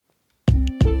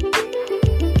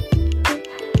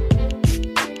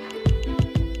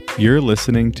You're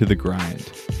listening to The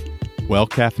Grind.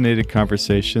 Well-caffeinated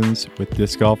conversations with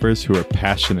disc golfers who are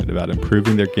passionate about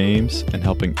improving their games and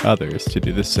helping others to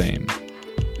do the same.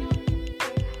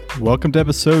 Welcome to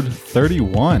episode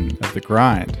 31 of The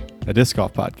Grind, a disc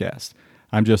golf podcast.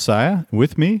 I'm Josiah.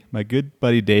 With me, my good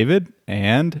buddy David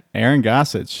and Aaron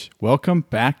Gossage. Welcome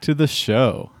back to the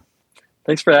show.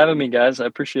 Thanks for having me, guys. I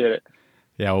appreciate it.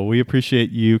 Yeah, well, we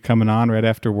appreciate you coming on right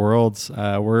after Worlds.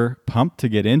 We're pumped to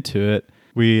get into it.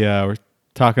 We were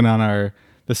talking on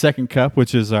the Second Cup,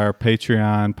 which is our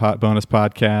Patreon bonus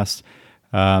podcast,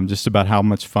 just about how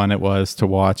much fun it was to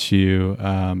watch you,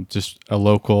 just a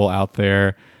local out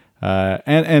there,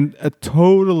 and a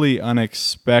totally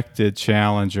unexpected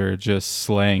challenger just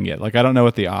slaying it. Like, I don't know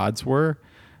what the odds were,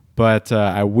 but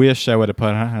I wish I would have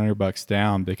put $100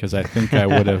 down because I think I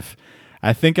would have.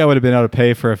 I think I would have been able to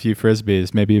pay for a few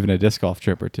Frisbees, maybe even a disc golf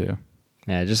trip or two.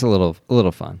 Yeah, just a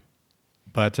little fun.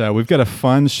 But we've got a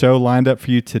fun show lined up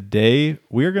for you today.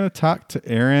 We're going to talk to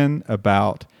Aaron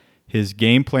about his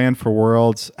game plan for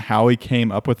Worlds, how he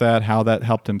came up with that, how that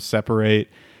helped him separate.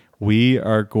 We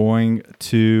are going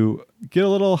to get a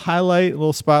little highlight, a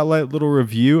little spotlight, a little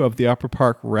review of the Upper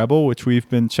Park Rebel, which we've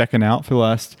been checking out for the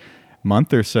last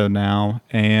month or so now.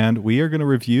 And we are going to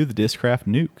review the Discraft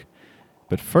Nuke.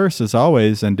 But first, as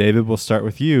always, and David, we'll start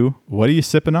with you. What are you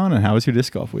sipping on, and how was your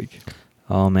disc golf week?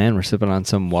 Oh, man, we're sipping on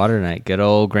some water tonight. Good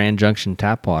old Grand Junction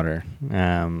tap water.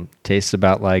 Tastes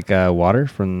about like water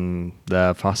from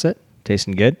the faucet.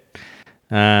 Tasting good.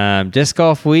 Disc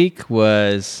golf week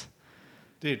was...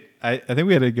 Dude, I think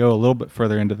we had to go a little bit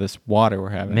further into this water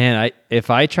we're having. Man, if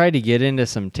I tried to get into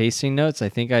some tasting notes, I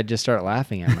think I'd just start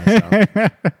laughing at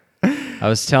myself. I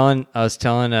was telling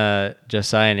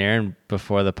Josiah and Aaron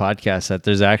before the podcast that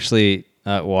there's actually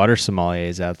water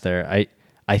sommeliers out there.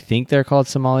 I think they're called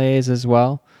sommeliers as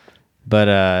well,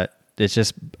 but it's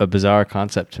just a bizarre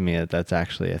concept to me that that's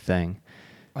actually a thing.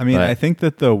 I mean, I think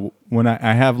that when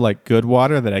I have like good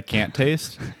water that I can't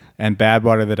taste and bad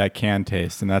water that I can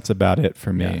taste, and that's about it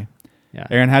for me. Yeah.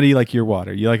 Aaron, how do you like your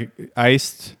water? You like it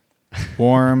iced,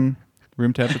 warm,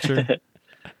 room temperature?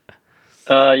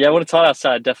 Yeah, when it's hot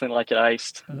outside, I definitely like it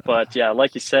iced. But yeah,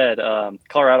 like you said,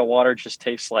 Colorado water just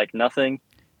tastes like nothing.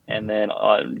 And then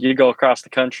you go across the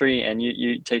country and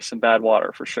you taste some bad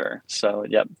water for sure. So,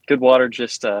 yeah, good water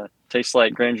just tastes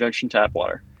like Grand Junction tap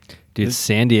water. Dude,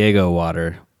 San Diego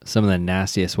water, some of the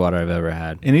nastiest water I've ever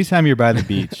had. Anytime you're by the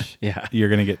beach, yeah, you're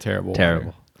going to get terrible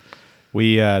water.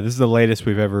 This is the latest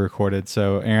we've ever recorded.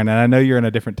 So, Aaron, and I know you're in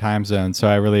a different time zone, so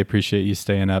I really appreciate you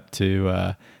staying up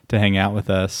to hang out with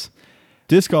us.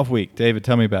 Disc golf week. David,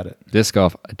 tell me about it. Disc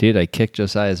golf. Dude, I kicked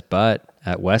Josiah's butt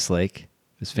at Westlake.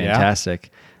 It was fantastic.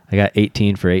 Yeah. I got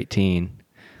 18 for 18.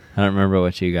 I don't remember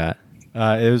what you got.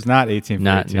 It was not 18 for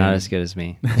 18. Not as good as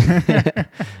me.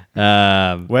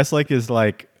 Westlake is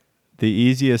like the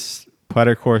easiest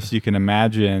putter course you can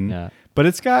imagine, but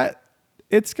it's got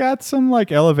some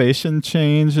like elevation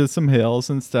change and some hills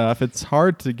and stuff. It's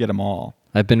hard to get them all.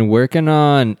 I've been working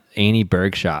on Annie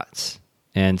Berg shots.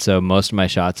 And so most of my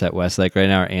shots at Westlake right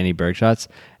now are Annie Berg shots,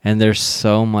 and they're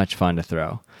so much fun to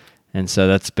throw. And so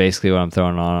that's basically what I'm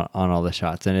throwing on all the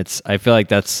shots. And I feel like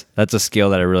that's a skill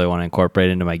that I really want to incorporate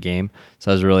into my game.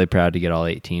 So I was really proud to get all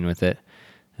 18 with it.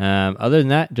 Other than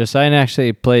that, Josiah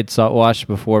actually played salt wash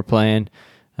before playing.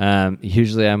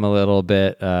 Usually I'm a little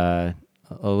bit better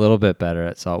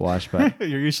at salt wash, but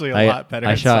you're usually a lot better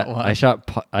at salt wash.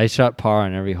 I shot par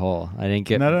on every hole. I didn't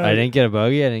get a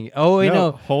bogey.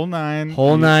 Hole 9.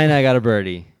 Hole 9 I got a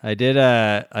birdie. I did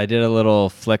a little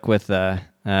flick with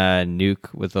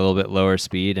nuke with a little bit lower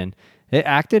speed, and it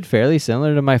acted fairly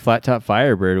similar to my flat top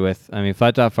Firebird.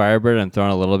 Flat top Firebird, I'm throwing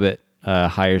a little bit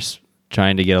higher,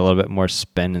 trying to get a little bit more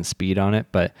spin and speed on it,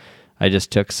 but I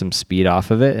just took some speed off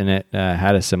of it, and it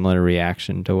had a similar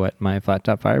reaction to what my flat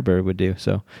top Firebird would do.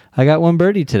 So I got one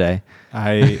birdie today.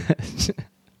 I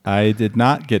did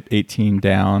not get 18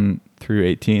 down through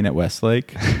 18 at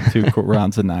Westlake, 2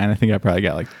 rounds of 9. I think I probably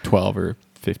got like 12 or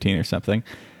 15 or something.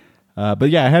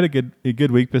 But yeah, I had a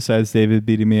good week besides David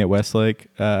beating me at Westlake.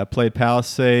 Played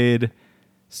Palisade,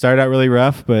 started out really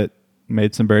rough, but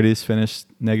made some birdies, finished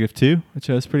 -2, which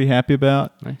I was pretty happy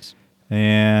about. Nice.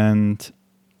 And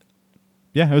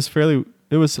yeah, it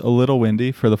was a little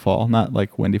windy for the fall, not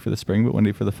like windy for the spring, but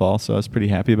windy for the fall. So I was pretty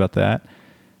happy about that.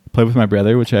 Played with my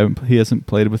brother, which he hasn't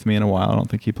played with me in a while. I don't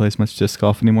think he plays much disc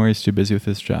golf anymore. He's too busy with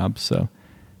his job. So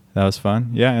that was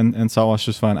fun. Yeah. And salt wash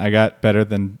was fun. I got better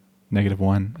than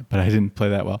 -1, but I didn't play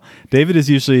that well. David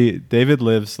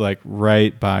lives like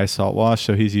right by salt wash,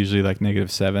 so he's usually like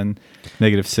 -7,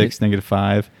 -6,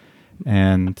 -5,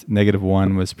 and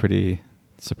 -1 was pretty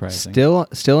surprising.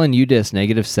 Still in UDIS,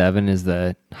 -7 is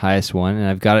the highest one, and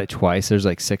I've got it twice. There's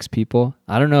like 6 people.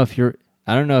 I don't know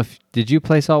if did you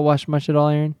play saltwash much at all,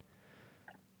 Aaron?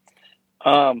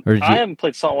 I haven't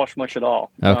played saltwash much at all.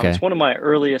 Okay. It's one of my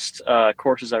earliest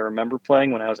courses I remember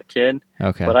playing when I was a kid.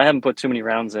 Okay. But I haven't put too many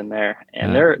rounds in there,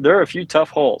 and there are a few tough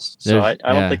holes. So I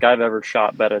don't think I've ever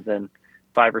shot better than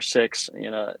 5 or 6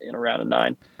 in a round of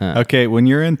 9. Okay, when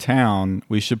you're in town,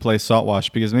 we should play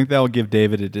saltwash because I think that will give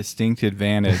David a distinct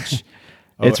advantage.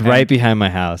 It's right behind my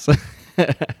house.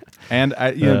 And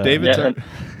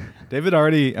David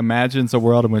already imagines a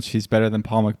world in which he's better than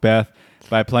Paul Macbeth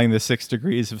by playing the 6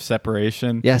 degrees of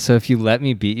separation. Yeah, so if you let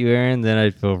me beat you, Aaron, then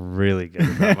I'd feel really good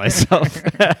about myself.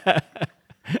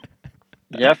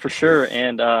 Yeah, for sure.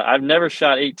 And I've never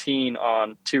shot 18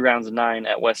 on 2 rounds of 9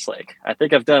 at Westlake. I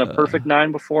think I've done a perfect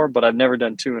 9 before, but I've never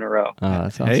done 2 in a row. Oh,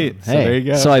 that's awesome. Hey, so there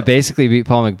you go. So I basically beat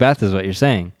Paul Macbeth is what you're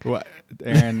saying. What,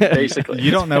 Aaron, Basically.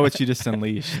 you don't know what you just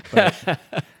unleashed. But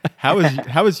how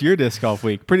was your disc golf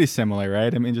week? Pretty similar,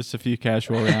 right? I mean, just a few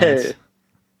casual rounds.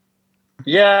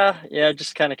 Yeah,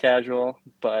 just kind of casual,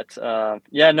 but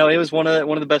it was one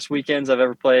of the best weekends I've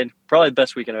ever played. Probably the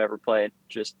best weekend I've ever played.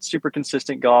 Just super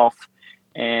consistent golf,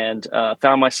 and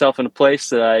found myself in a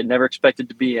place that I never expected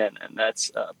to be in, and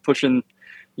that's pushing,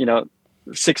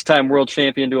 6-time world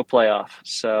champion to a playoff.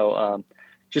 So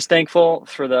just thankful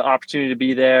for the opportunity to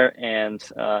be there, and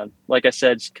like I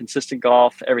said, consistent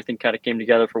golf. Everything kind of came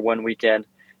together for one weekend.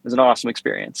 It was an awesome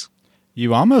experience.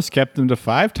 You almost kept him to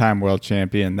 5-time world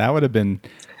champion. That would have been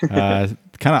kind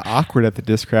of awkward at the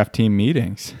Discraft team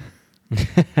meetings.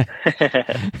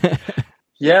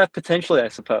 Yeah, potentially, I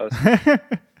suppose.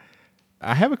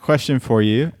 I have a question for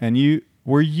you. And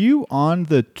were you on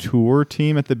the tour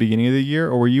team at the beginning of the year,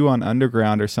 or were you on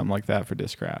Underground or something like that for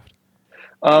Discraft?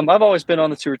 I've always been on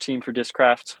the tour team for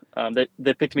Discraft.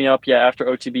 They picked me up, after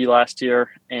OTB last year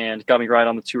and got me right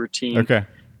on the tour team. Okay.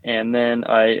 And then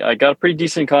I got a pretty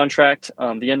decent contract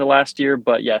the end of last year,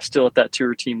 but still at that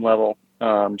tour team level,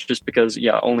 just because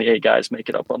only 8 guys make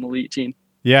it up on the elite team.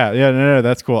 No,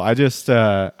 that's cool. I just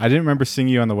I didn't remember seeing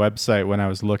you on the website when I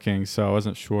was looking, so I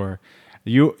wasn't sure.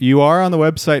 You are on the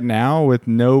website now with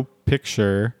no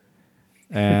picture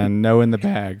and no in the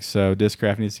bag, so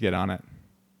Discraft needs to get on it.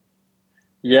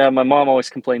 Yeah, my mom always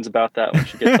complains about that when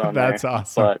she gets on That's there.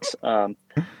 awesome. But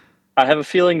I have a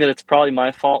feeling that it's probably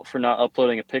my fault for not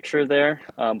uploading a picture there,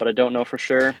 but I don't know for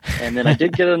sure. And then I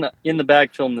did get an in the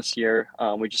bag film this year.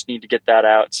 We just need to get that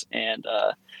out and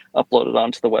upload it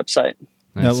onto the website.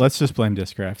 No, let's just blame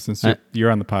Discraft since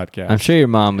you're on the podcast. I'm sure your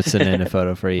mom would send in a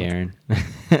photo for you, Aaron.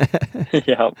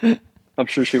 Yeah, I'm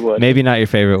sure she would. Maybe not your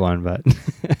favorite one, but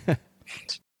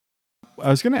I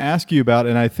was going to ask you about,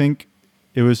 and I think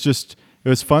it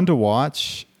was fun to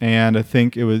watch, and I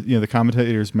think it was, the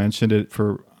commentators mentioned it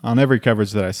on every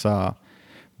coverage that I saw,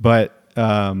 but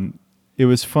it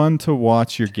was fun to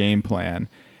watch your game plan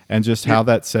and just how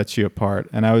that sets you apart.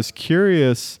 And I was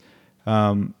curious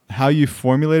how you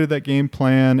formulated that game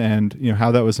plan, and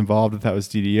how that was involved, if that was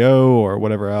DDO or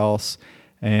whatever else,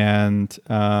 and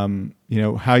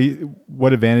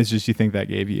what advantages you think that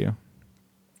gave you.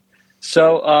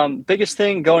 So biggest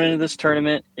thing going into this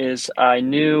tournament is I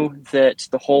knew that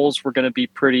the holes were going to be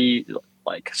pretty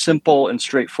simple and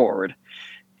straightforward.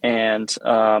 And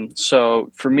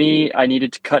so for me, I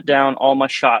needed to cut down all my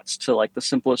shots to the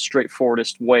simplest,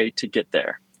 straightforwardest way to get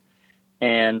there.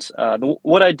 And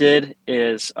what I did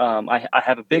is I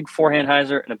have a big forehand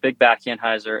hyzer and a big backhand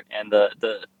hyzer, and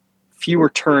the fewer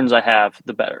turns I have,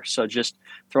 the better. So just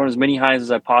throwing as many hyzers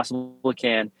as I possibly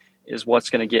can is what's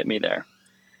going to get me there.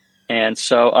 And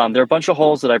so there are a bunch of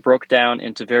holes that I broke down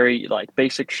into very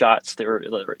basic shots that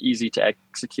were easy to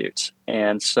execute.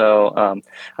 And so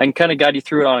I can kind of guide you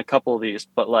through it on a couple of these,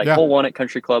 but hole 1 at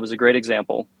Country Club is a great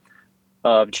example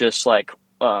of just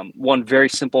one very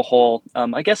simple hole.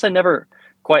 I guess I never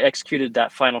quite executed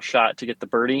that final shot to get the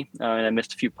birdie, and I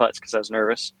missed a few putts because I was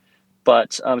nervous.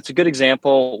 But it's a good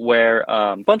example where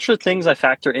a bunch of things I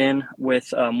factor in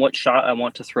with what shot I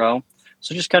want to throw.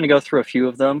 So just kind of go through a few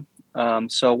of them.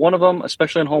 So one of them,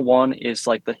 especially in hole 1, is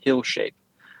the hill shape.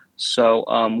 So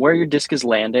where your disc is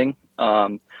landing,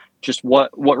 just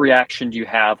what reaction do you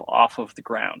have off of the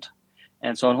ground?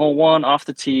 And so in hole 1, off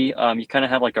the tee, you kind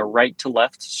of have a right to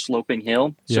left sloping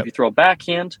hill. So if you throw a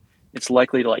backhand, it's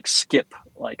likely to skip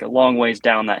a long ways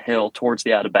down that hill towards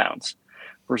the out of bounds.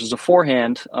 Versus a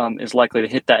forehand is likely to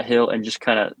hit that hill and just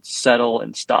kind of settle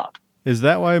and stop. Is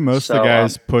that why most of the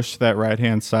guys push that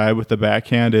right-hand side with the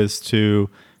backhand, is to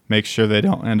make sure they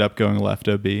don't end up going left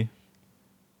OB?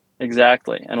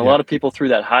 Exactly. And a lot of people threw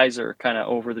that hyzer kind of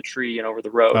over the tree and over the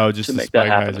road just to make that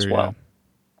happen as well.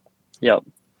 Yep.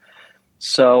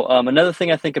 So another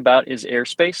thing I think about is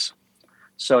airspace.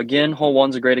 So again, hole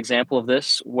one's a great example of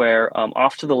this, where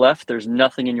off to the left, there's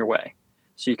nothing in your way.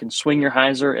 So you can swing your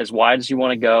hyzer as wide as you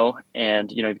want to go,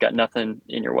 and you've got nothing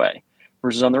in your way.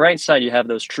 Versus on the right side, you have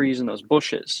those trees and those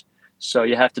bushes. So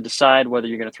you have to decide whether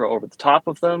you're going to throw over the top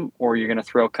of them or you're going to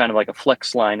throw kind of like a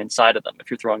flex line inside of them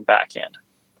if you're throwing backhand.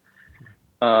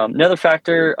 Another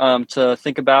factor to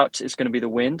think about is going to be the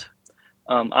wind.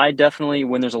 I definitely,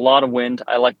 when there's a lot of wind,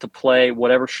 I like to play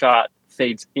whatever shot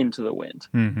fades into the wind.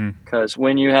 Because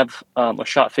when you have a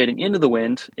shot fading into the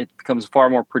wind, it becomes far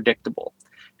more predictable.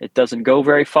 It doesn't go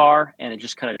very far, and it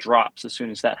just kind of drops as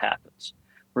soon as that happens.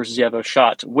 Versus you have a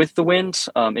shot with the wind,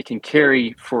 it can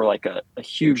carry for like a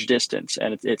huge distance,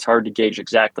 and it's hard to gauge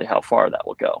exactly how far that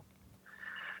will go.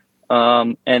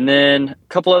 And then a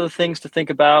couple other things to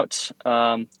think about.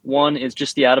 One is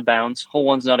just the out of bounds. Hole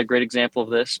one's not a great example of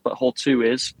this, but hole two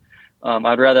is.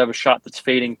 I'd rather have a shot that's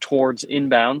fading towards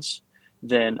inbounds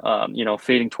than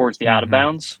fading towards the out of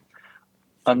bounds,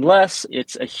 unless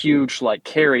it's a huge like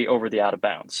carry over the out of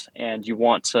bounds, and you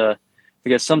want to,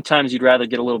 because sometimes you'd rather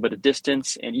get a little bit of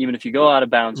distance, and even if you go out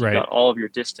of bounds, you've got all of your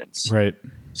distance. Right.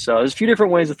 So there's a few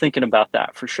different ways of thinking about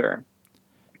that for sure.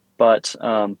 But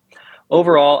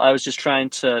overall, I was just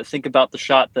trying to think about the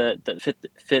shot that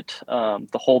fit the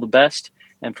hole the best.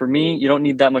 And for me, you don't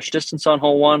need that much distance on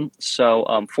hole one,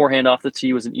 so forehand off the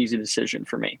tee was an easy decision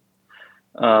for me.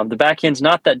 The backhand's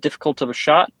not that difficult of a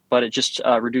shot, but it just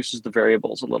reduces the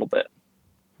variables a little bit.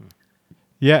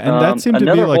 Yeah, and that seemed to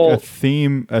be like hole, a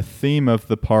theme of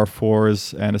the par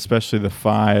fours and especially the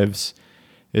fives,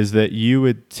 is that you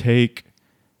would take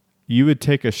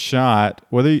a shot,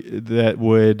 whether that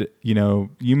would,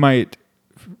 you might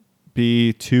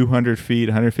be 200 feet,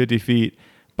 150 feet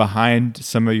behind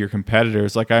some of your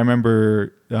competitors. Like I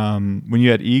remember when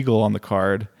you had Eagle on the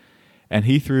card, and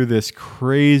he threw this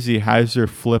crazy hyzer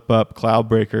flip up cloud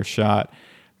breaker shot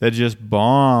that just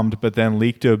bombed, but then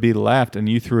leaked to a B left, and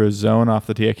you threw a zone off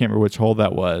the tee. I can't remember which hole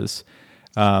that was,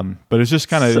 but it's just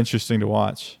kind of interesting to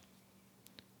watch.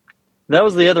 That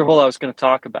was the other hole I was going to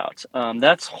talk about.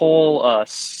 That's hole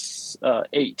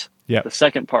 8, the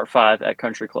second par 5 at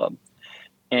Country Club.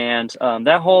 And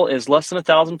that hole is less than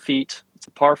 1,000 feet. It's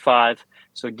a par 5.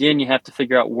 So again, you have to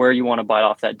figure out where you want to bite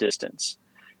off that distance.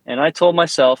 And I told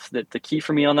myself that the key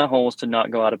for me on that hole was to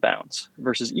not go out of bounds.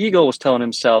 Versus Eagle was telling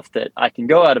himself that I can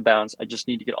go out of bounds. I just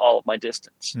need to get all of my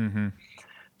distance.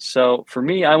 So for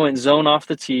me, I went zone off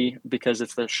the tee because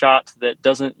it's the shot that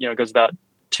doesn't, goes about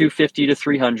 250 to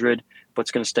 300, but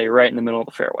it's going to stay right in the middle of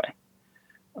the fairway.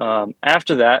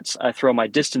 After that, I throw my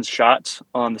distance shot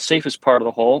on the safest part of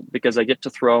the hole because I get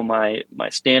to throw my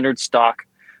standard stock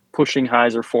pushing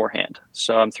hyzer forehand.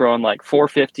 So I'm throwing like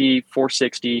 450,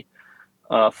 460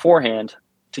 forehand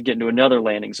to get into another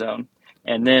landing zone.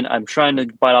 And then I'm trying to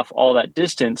bite off all that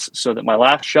distance so that my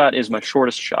last shot is my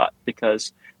shortest shot,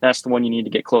 because that's the one you need to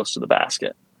get close to the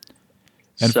basket.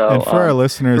 And for our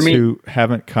listeners who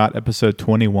haven't caught episode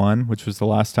 21, which was the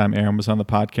last time Aaron was on the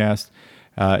podcast,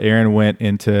 Aaron went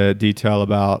into detail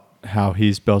about how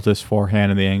he's built his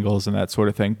forehand and the angles and that sort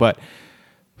of thing. But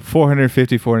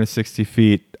 450, 460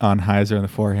 feet on hyzer on the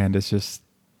forehand is just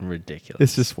ridiculous.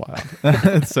 It's just wild.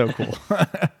 It's so cool.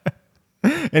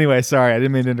 Anyway, sorry, I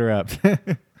didn't mean to interrupt.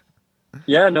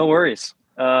 Yeah, no worries.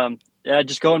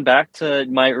 Just going back to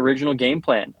my original game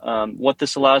plan. What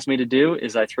this allows me to do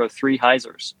is I throw 3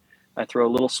 hyzers. I throw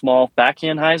a little small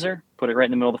backhand hyzer, put it right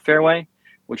in the middle of the fairway,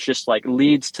 which just like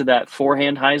leads to that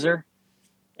forehand hyzer.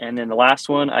 And then the last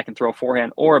one, I can throw a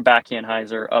forehand or a backhand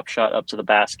hyzer upshot up to the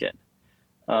basket.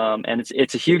 And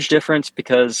it's a huge difference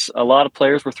because a lot of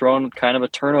players were throwing kind of a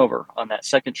turnover on that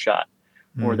second shot,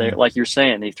 or they, like you're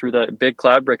saying, they threw the big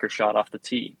cloud breaker shot off the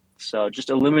tee. So just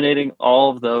eliminating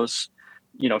all of those,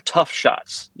 tough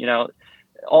shots.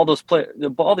 All these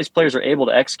players are able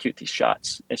to execute these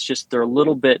shots. It's just they're a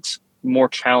little bit more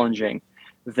challenging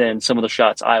than some of the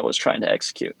shots I was trying to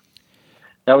execute.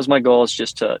 That was my goal, is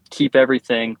just to keep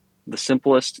everything the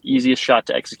simplest, easiest shot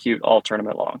to execute all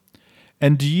tournament long.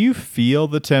 And do you feel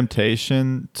the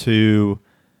temptation to,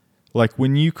 like,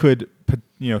 when you could,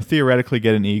 theoretically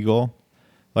get an eagle,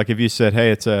 like if you said, hey,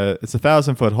 it's a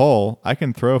 1,000-foot hole, I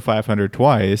can throw 500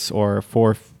 twice or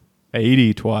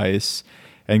 480 twice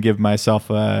and give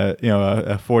myself a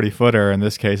 40-footer, in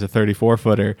this case a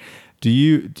 34-footer. Do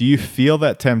you feel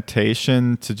that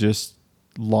temptation to just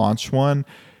launch one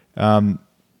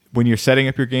when you're setting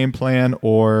up your game plan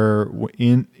or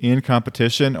in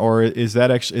competition, or is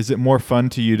it more fun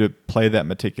to you to play that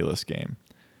meticulous game?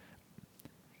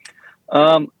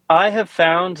 I have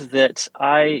found that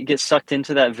I get sucked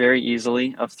into that very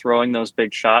easily, of throwing those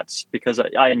big shots, because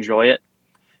I enjoy it.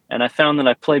 And I found that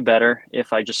I play better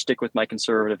if I just stick with my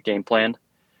conservative game plan.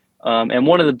 And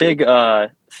one of the big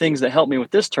things that helped me with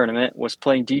this tournament was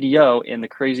playing DDO in the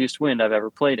craziest wind I've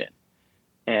ever played in.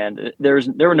 And there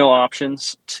were no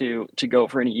options to go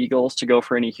for any eagles, to go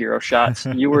for any hero shots.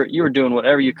 You were doing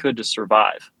whatever you could to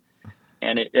survive,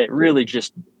 and it really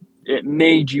just it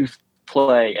made you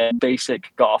play as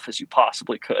basic golf as you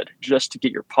possibly could just to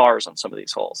get your pars on some of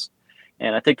these holes.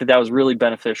 And I think that was really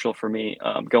beneficial for me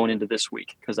going into this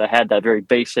week, because I had that very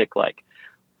basic, like,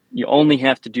 you only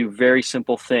have to do very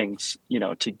simple things,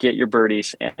 to get your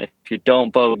birdies. And if you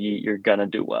don't bogey, you're going to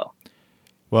do well.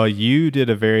 Well, you did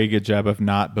a very good job of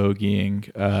not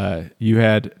bogeying. You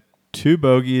had 2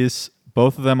 bogeys,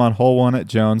 both of them on hole 1 at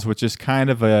Jones, which is kind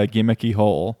of a gimmicky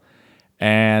hole.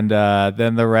 And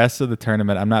then the rest of the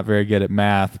tournament, I'm not very good at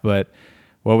math, but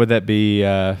what would that be?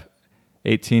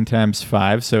 18 times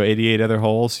 5, so 88 other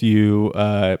holes you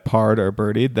parred or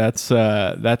birdied.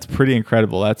 That's pretty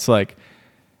incredible.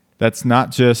 That's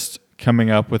not just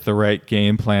coming up with the right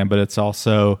game plan, but it's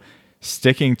also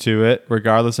sticking to it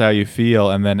regardless of how you feel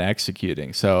and then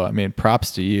executing. So, I mean, props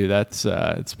to you.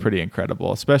 It's pretty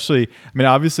incredible. Especially, I mean,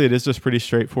 obviously it is just pretty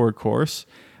straightforward course,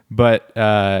 but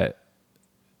the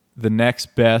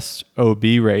next best OB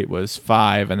rate was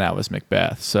 5, and that was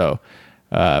Macbeth. So,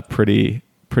 pretty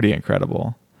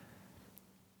incredible.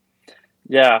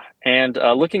 Yeah, and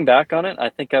looking back on it, I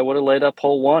think I would have laid up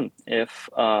hole 1 if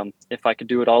I could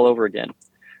do it all over again.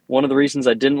 One of the reasons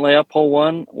I didn't lay up hole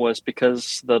 1 was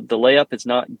because the layup is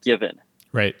not given.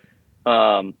 Right.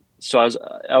 So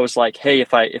I was like, hey,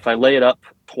 if I lay it up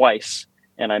twice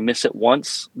and I miss it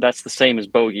once, that's the same as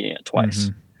bogeying it twice.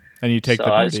 Mm-hmm. And you take the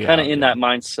birdie. I was kind of in that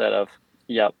mindset of,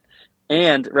 yep.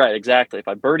 And right, exactly. If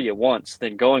I birdie it once,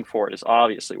 then going for it is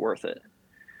obviously worth it.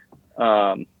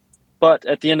 But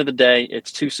at the end of the day,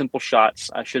 it's 2 simple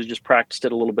shots. I should have just practiced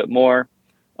it a little bit more,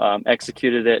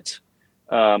 executed it.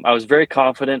 I was very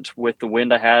confident with the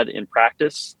wind I had in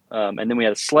practice. And then we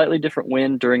had a slightly different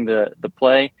wind during the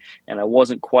play, and I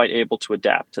wasn't quite able to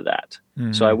adapt to that.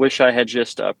 Mm-hmm. So I wish I had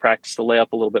just practiced the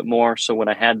layup a little bit more. So when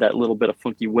I had that little bit of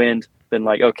funky wind, then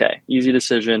like, okay, easy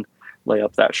decision, lay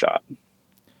up that shot.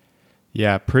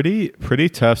 Yeah, pretty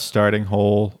tough starting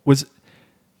hole. Was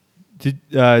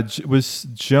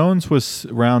Jones was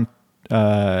round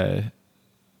 1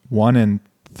 and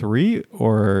 3,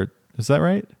 or is that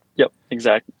right? Yep,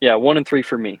 exactly. Yeah, 1 and 3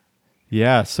 for me.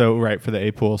 Yeah, so right for the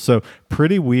A pool. So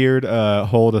pretty weird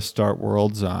hole to start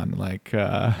Worlds on,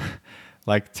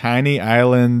 like tiny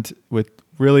island with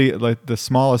really like the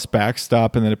smallest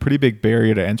backstop, and then a pretty big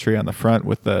barrier to entry on the front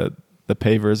with the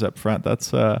pavers up front.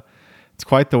 That's it's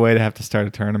quite the way to have to start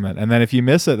a tournament. And then if you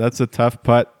miss it, that's a tough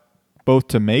putt, both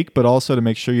to make, but also to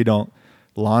make sure you don't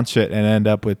launch it and end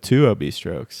up with 2 OB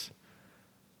strokes.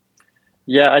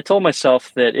 Yeah, I told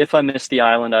myself that if I missed the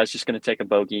island, I was just going to take a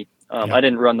bogey. I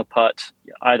didn't run the putt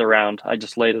either round. I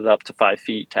just laid it up to 5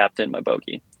 feet, tapped in my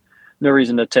bogey. No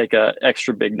reason to take a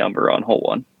extra big number on hole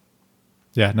 1.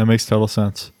 Yeah, that makes total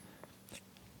sense.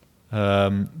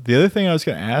 The other thing I was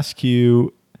going to ask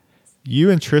you,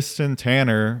 you and Tristan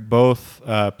Tanner both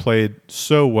played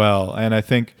so well, and I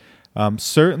think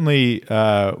certainly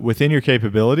within your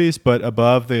capabilities, but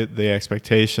above the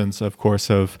expectations, of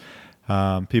course, of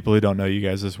people who don't know you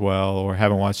guys as well or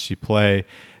haven't watched you play.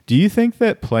 Do you think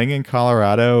that playing in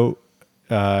Colorado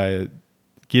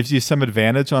gives you some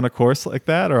advantage on a course like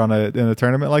that, or in a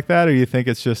tournament like that, or you think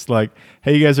it's just like,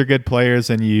 hey, you guys are good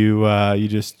players and you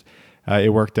just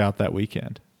it worked out that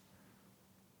weekend?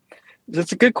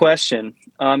 That's a good question.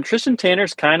 Tristan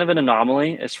Tanner's kind of an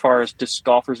anomaly as far as disc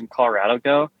golfers in Colorado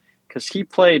go, because he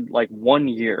played like 1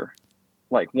 year,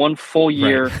 like 1 full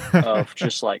year of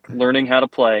just like learning how to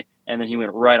play, and then he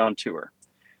went right on tour.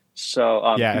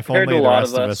 So yeah, if only the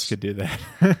rest of us could do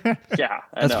that. Yeah,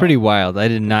 that's pretty wild. I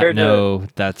did not know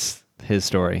that's his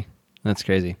story. That's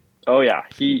crazy. Oh yeah,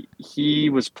 he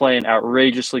was playing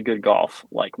outrageously good golf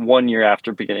like 1 year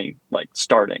after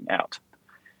starting out.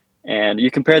 And you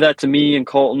compare that to me and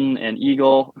Colton and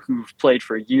Eagle, who've played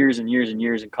for years and years and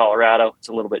years in Colorado. It's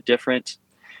a little bit different.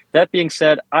 That being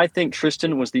said, I think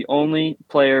Tristan was the only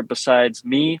player besides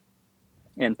me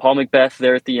and Paul Macbeth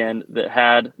there at the end that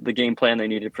had the game plan they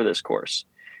needed for this course.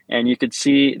 And you could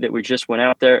see that we just went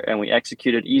out there and we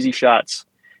executed easy shots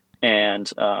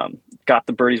and got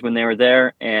the birdies when they were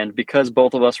there. And because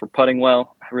both of us were putting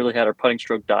well, really had our putting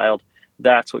stroke dialed,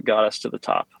 that's what got us to the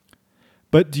top.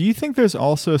 But do you think there's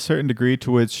also a certain degree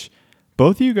to which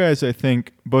both of you guys, I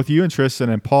think, both you and Tristan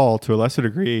and Paul to a lesser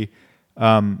degree,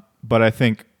 but I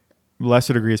think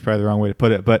lesser degree is probably the wrong way to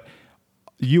put it, but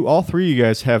all three of you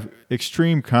guys have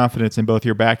extreme confidence in both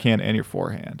your backhand and your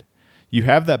forehand. you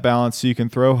have that balance so you can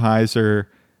throw hyzer,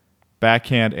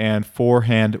 backhand and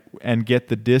forehand and get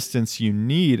the distance you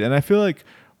need. And I feel like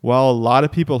while a lot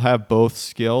of people have both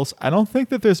skills, I don't think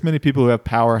that there's many people who have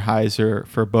power hyzer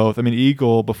for both. I mean,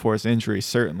 Eagle before his injury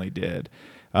certainly did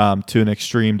to an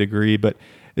extreme degree, but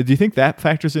do you think that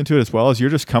factors into it as well? As you're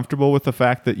just comfortable with the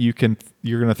fact that you're going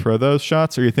to throw those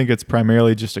shots, or you think it's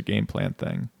primarily just a game plan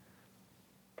thing?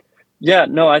 Yeah,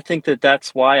 no, I think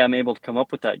that's why I'm able to come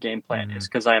up with that game plan is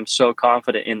because I am so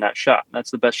confident in that shot. That's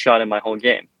the best shot in my whole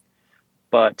game.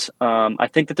 But I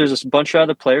think that there's a bunch of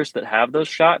other players that have those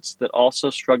shots that also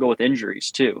struggle with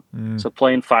injuries too. So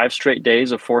playing 5 straight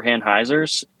days of forehand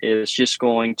hyzers is just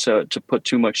going to put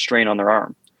too much strain on their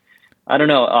arm. I don't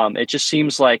know. It just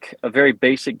seems like a very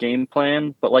basic game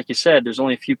plan. But like you said, there's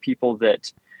only a few people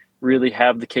that really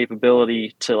have the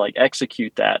capability to like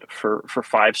execute that for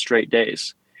 5 straight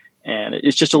days. And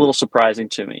it's just a little surprising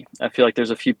to me. I feel like there's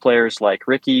a few players like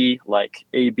Ricky, like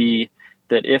AB,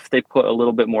 that if they put a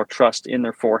little bit more trust in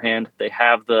their forehand, they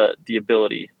have the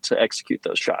ability to execute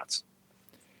those shots.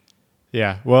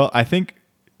 Yeah, well, I think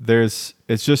it's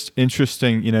just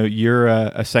interesting. You know, you're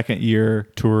a second year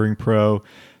touring pro.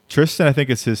 Tristan, I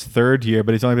think it's his 3rd year,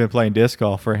 but he's only been playing disc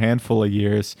golf for a handful of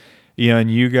years. You know,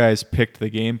 and you guys picked the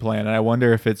game plan, and I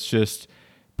wonder if it's just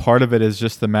part of it is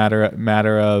just the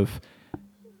matter of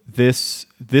this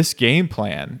game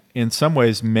plan in some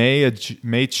ways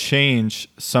may change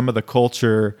some of the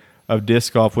culture of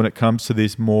disc golf when it comes to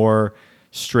these more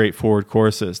straightforward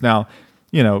courses. Now,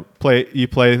 you know, you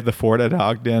play the Fort at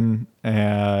Ogden,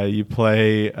 you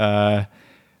play, you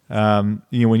know,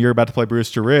 when you're about to play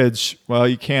Brewster Ridge, well,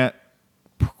 you can't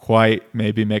quite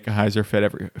maybe make a hyzer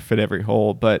fit every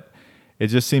hole, but it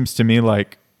just seems to me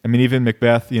like, I mean, even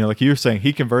Macbeth, you know, like you were saying,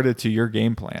 he converted to your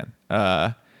game plan.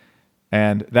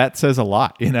 And that says a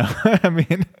lot, you know. I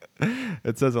mean,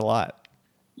 it says a lot.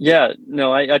 Yeah,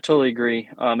 no, I totally agree.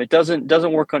 It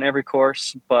doesn't work on every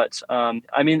course, but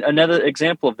I mean, another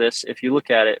example of this, if you look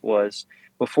at it, was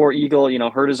before Eagle, you know,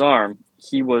 hurt his arm.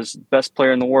 He was best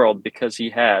player in the world because he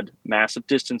had massive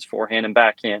distance forehand and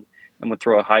backhand, and would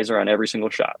throw a hyzer on every single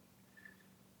shot.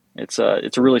 It's a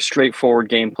really straightforward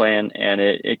game plan, and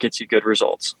it gets you good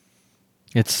results.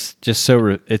 It's just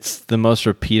it's the most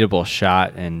repeatable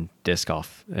shot in disc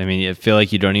golf. I mean, I feel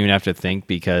like you don't even have to think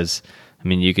because, I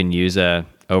mean, you can use a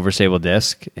overstable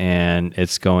disc and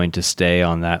it's going to stay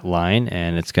on that line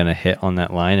and it's going to hit on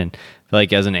that line. And I feel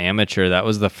like as an amateur, that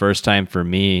was the first time for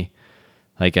me.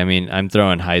 Like, I mean, I'm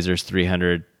throwing hyzers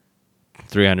 300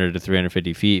 to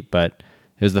 350 feet, but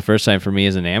it was the first time for me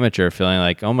as an amateur feeling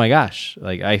like, oh my gosh,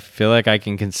 like I feel like I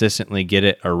can consistently get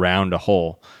it around a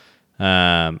hole.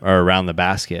 Or around the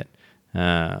basket.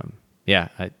 Yeah,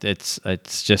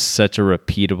 it's just such a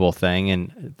repeatable thing.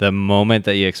 And the moment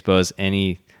that you expose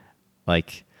any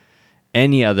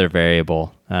other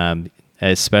variable,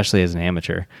 especially as an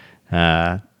amateur,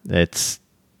 there's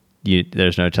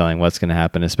no telling what's going to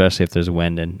happen, especially if there's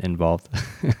wind involved.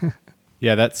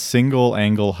 Yeah, that single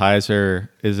angle hyzer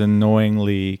is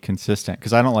annoyingly consistent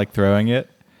because I don't like throwing it,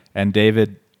 and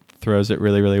David throws it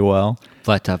really, really well.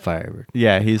 Flat top Firebird.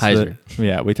 Yeah, hyzer.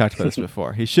 Yeah, we talked about this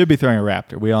before. He should be throwing a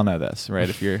Raptor. We all know this, right?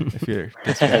 If you're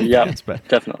yeah,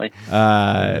 definitely.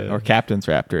 Or Captain's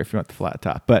Raptor if you want the flat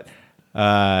top. But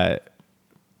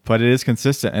it is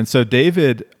consistent. And so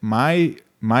David, my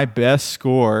best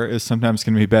score is sometimes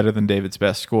going to be better than David's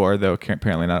best score, though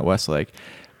apparently not at Westlake.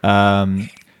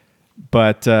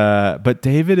 But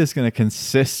David is going to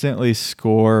consistently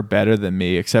score better than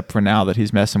me, except for now that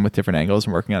he's messing with different angles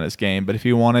and working on his game. But if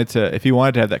he wanted to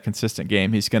have that consistent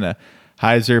game, he's going to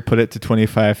hyzer, put it to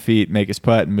 25 feet, make his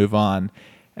putt, and move on.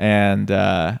 And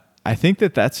I think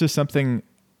that's just something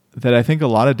that I think a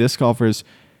lot of disc golfers,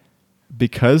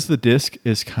 because the disc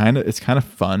is kind of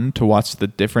fun to watch the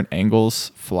different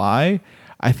angles fly.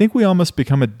 I think we almost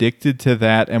become addicted to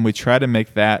that, and we try to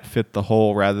make that fit the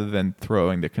hole rather than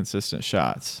throwing the consistent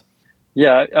shots.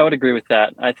 Yeah, I would agree with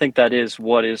that. I think that is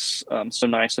what is so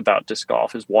nice about disc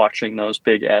golf is watching those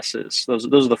big S's. Those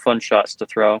are the fun shots to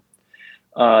throw.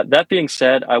 That being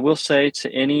said, I will say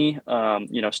to any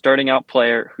starting out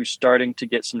player who's starting to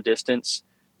get some distance,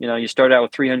 you know, you start out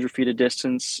with 300 feet of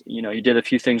distance, you know, you did a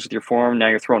few things with your form, now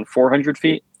you're throwing 400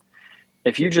 feet.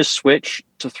 If you just switch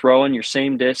to throwing your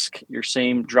same disc, your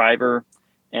same driver,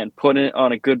 and put it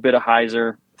on a good bit of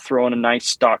hyzer, throwing a nice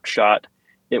stock shot,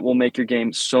 it will make your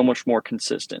game so much more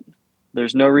consistent.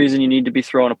 There's no reason you need to be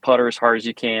throwing a putter as hard as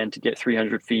you can to get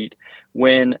 300 feet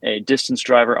when a distance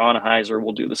driver on a hyzer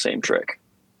will do the same trick.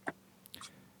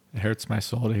 It hurts my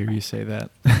soul to hear you say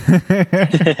that.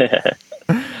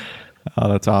 Oh,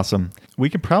 that's awesome.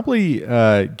 We could probably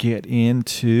get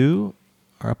into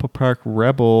our Upper Park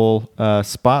Rebel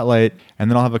spotlight, and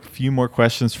then I'll have a few more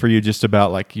questions for you just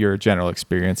about like your general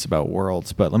experience about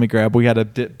Worlds. But let me we got a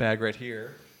dip bag right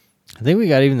here. I think we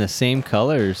got even the same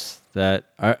colors that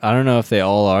are, I don't know if they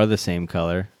all are the same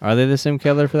color. Are they the same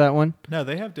color for that one? No,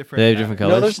 they have different. They have different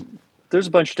colors. No, there's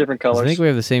a bunch of different colors. I think we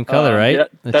have the same color, right?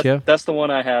 Yeah, that's the one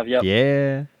I have. Yep.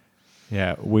 Yeah.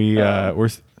 Yeah,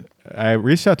 I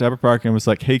reached out to Upper Park and was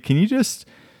like, "Hey, can you just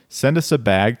send us a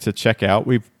bag to check out?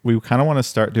 We kind of want to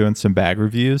start doing some bag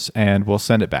reviews, and we'll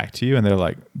send it back to you." And they're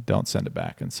like, "Don't send it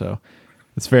back." And so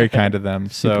it's very kind of them.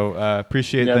 So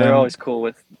appreciate them. Yeah, they're always cool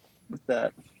with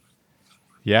that.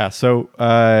 Yeah. So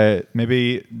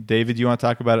maybe David, you want to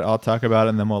talk about it? I'll talk about it,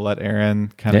 and then we'll let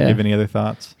Aaron kind of give any other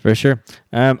thoughts. For sure.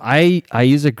 I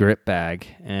use a grip bag,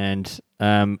 and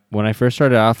when I first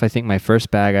started off, I think my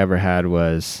first bag I ever had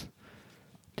was,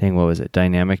 what was it?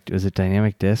 Was it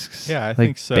Dynamic Discs? Yeah, I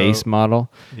think so. Base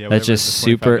model. Yeah, that's just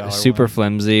super one.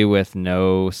 flimsy with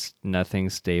nothing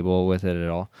stable with it at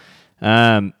all.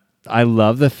 I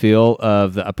love the feel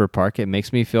of the Upper Park. It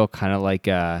makes me feel kind of like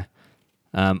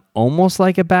almost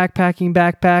like a backpacking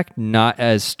backpack, not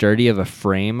as sturdy of a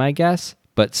frame, I guess,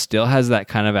 but still has that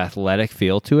kind of athletic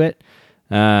feel to it.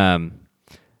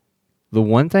 The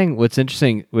one thing, what's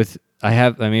interesting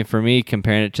for me,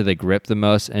 comparing it to the grip the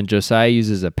most, and Josiah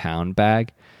uses a pound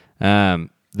bag.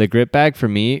 The grip bag for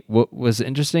me, what was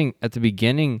interesting at the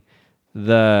beginning,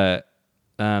 the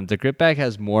grip bag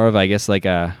has more of, I guess, like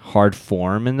a hard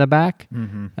form in the back,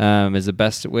 is the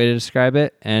best way to describe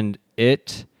it. And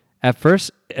it, at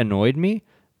first, annoyed me,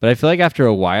 but I feel like after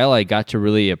a while, I got to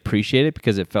really appreciate it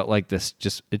because it felt like it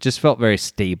just felt very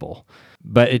stable.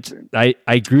 But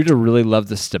I grew to really love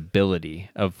the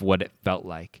stability of what it felt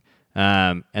like.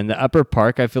 And the Upper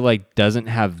Park, I feel like, doesn't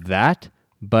have that,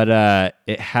 but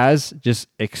it has just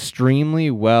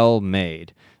extremely well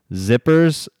made.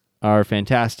 Zippers are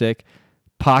fantastic.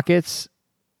 Pockets,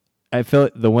 I feel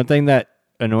like the one thing that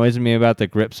annoys me about the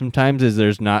grip sometimes is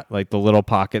there's not like the little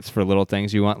pockets for little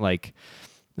things you want. Like,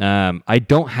 I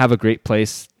don't have a great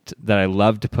place that I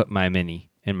love to put my mini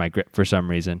in my grip for some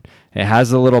reason. It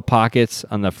has the little pockets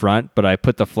on the front, but I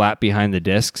put the flap behind the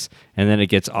discs, and then it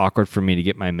gets awkward for me to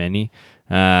get my mini.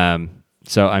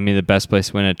 So, I mean, the best place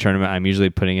to win a tournament, I'm usually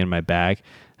putting in my bag.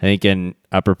 I think in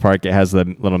Upper Park, it has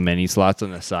the little mini slots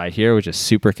on the side here, which is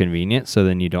super convenient. So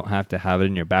then you don't have to have it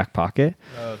in your back pocket.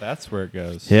 Oh, that's where it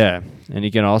goes. Yeah. And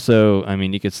you can also,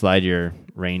 you could slide your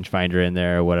rangefinder in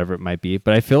there or whatever it might be.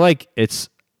 But I feel like it's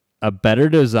a better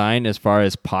design as far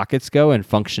as pockets go and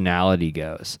functionality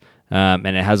goes. And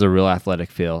it has a real athletic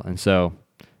feel. And so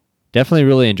definitely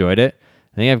really enjoyed it.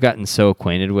 I think I've gotten so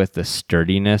acquainted with the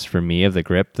sturdiness for me of the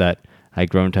grip that I've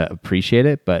grown to appreciate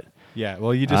it. But yeah,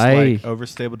 well, you just like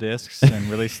overstable discs and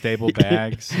really stable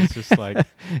bags. It's just like,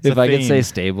 if I could say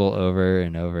stable over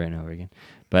and over and over again.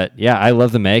 But yeah, I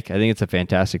love the make. I think it's a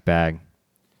fantastic bag.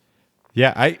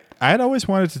 Yeah, I had always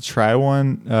wanted to try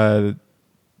one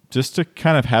just to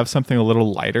kind of have something a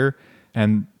little lighter.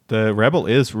 And the Rebel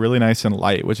is really nice and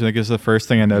light, which I think is the first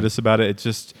thing I noticed about it.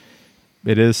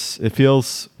 It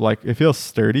feels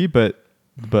sturdy, but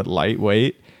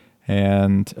lightweight.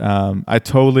 And I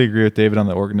totally agree with David on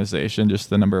the organization. Just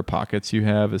the number of pockets you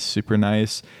have is super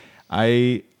nice.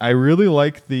 I really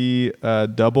like the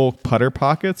double putter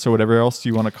pockets, or whatever else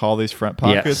you want to call these front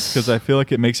pockets, because I feel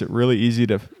like it makes it really easy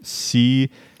to see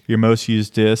your most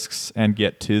used discs and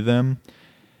get to them.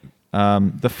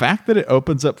 The fact that it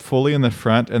opens up fully in the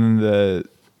front and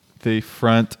the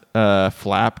front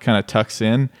flap kind of tucks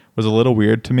in was a little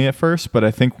weird to me at first, but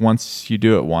I think once you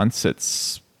do it once,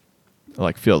 it's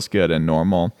like feels good and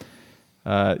normal.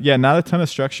 Not a ton of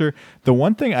structure. The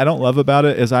one thing I don't love about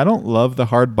it is I don't love the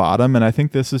hard bottom, and I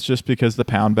think this is just because the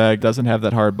pound bag doesn't have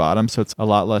that hard bottom, so it's a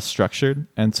lot less structured.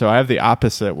 And so I have the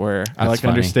opposite, where I like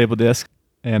understable disc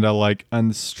and I like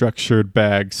unstructured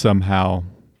bag somehow.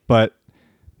 But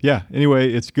yeah,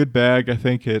 anyway, it's a good bag. I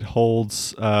think it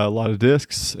holds a lot of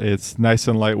discs. It's nice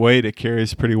and lightweight. It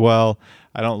carries pretty well.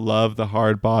 I don't love the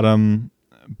hard bottom,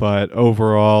 but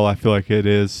overall I feel like it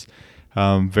is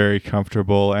very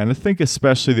comfortable. And I think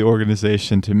especially the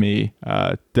organization, to me,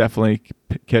 definitely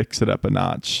kicks it up a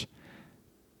notch.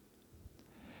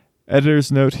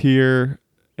 Editor's note here,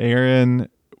 Aaron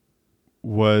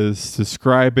was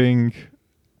describing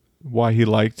why he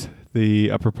liked the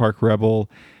Upper Park Rebel,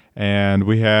 and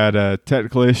we had a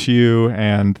technical issue,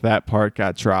 and that part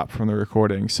got dropped from the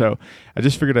recording. So I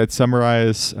just figured I'd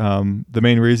summarize the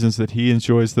main reasons that he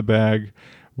enjoys the bag.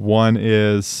 One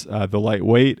is the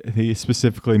lightweight. He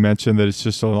specifically mentioned that it's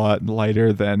just a lot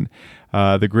lighter than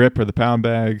the grip or the pound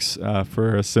bags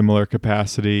for a similar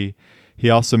capacity. He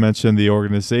also mentioned the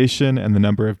organization and the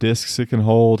number of discs it can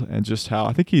hold, and just how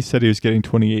I think he said he was getting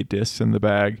 28 discs in the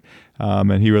bag,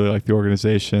 and he really liked the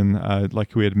organization,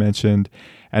 like we had mentioned.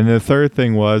 And the third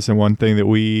thing was, and one thing that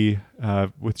we,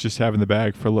 with just having the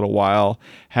bag for a little while,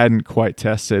 hadn't quite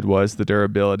tested, was the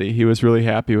durability. He was really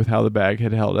happy with how the bag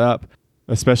had held up,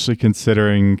 especially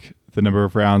considering the number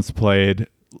of rounds played,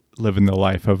 living the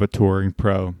life of a touring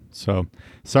pro. So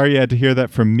sorry you had to hear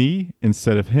that from me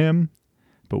instead of him,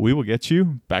 but we will get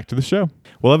you back to the show.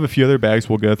 We'll have a few other bags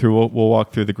we'll go through. We'll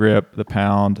walk through the grip, the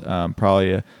pound,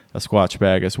 probably a Squatch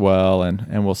bag as well,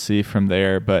 and we'll see from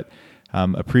there. But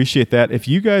appreciate that. If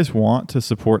you guys want to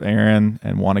support Aaron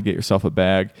and want to get yourself a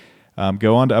bag,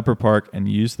 go on to Upper Park and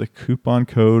use the coupon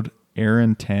code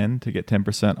Aaron10 to get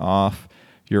 10% off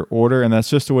your order, and that's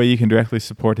just a way you can directly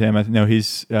support him. I know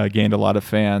he's gained a lot of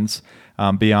fans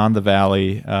beyond the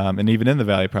Valley, and even in the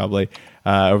Valley probably,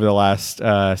 over the last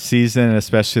season, and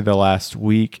especially the last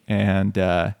week. And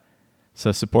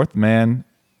so support the man,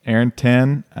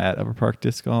 Aaron10 at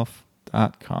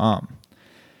upperparkdiscgolf.com.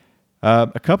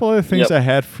 A couple other things I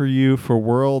had for you for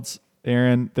Worlds,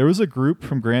 Aaron. There was a group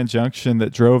from Grand Junction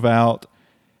that drove out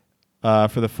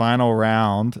for the final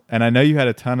round, and I know you had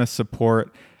a ton of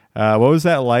support. What was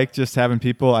that like, just having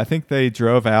people? I think they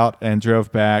drove out and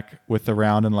drove back with the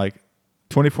round in like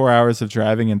 24 hours of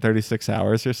driving in 36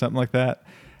 hours or something like that.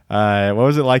 What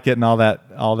was it like getting all that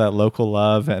local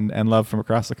love and love from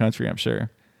across the country, I'm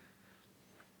sure?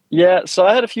 Yeah, so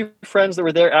I had a few friends that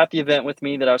were there at the event with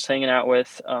me that I was hanging out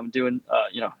with, having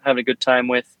a good time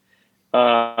with.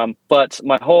 But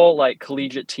my whole like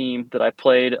collegiate team that I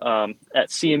played at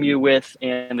CMU with,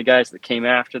 and the guys that came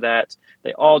after that,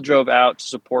 they all drove out to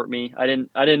support me. I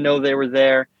didn't know they were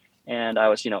there, and I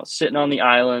was sitting on the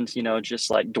island, just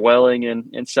like dwelling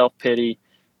in self-pity,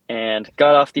 and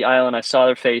got off the island. I saw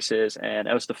their faces, and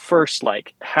it was the first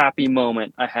like happy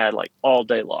moment I had like all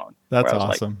day long. That's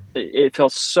awesome. Like, it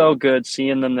felt so good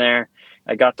seeing them there.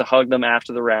 I got to hug them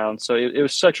after the round. So it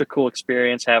was such a cool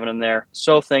experience having them there.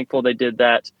 So thankful they did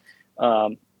that.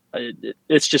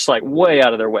 It's just like way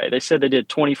out of their way. They said they did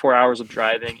 24 hours of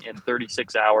driving in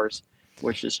 36 hours,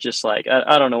 which is just like,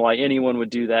 I don't know why anyone would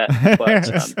do that. But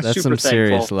that's super some thankful.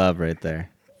 Serious love right there.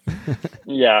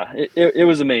 Yeah, it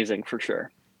was amazing for sure.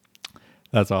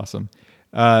 That's awesome.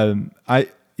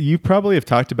 You probably have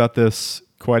talked about this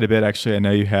quite a bit, actually. I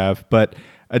know you have, but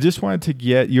I just wanted to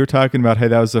you were talking about, hey,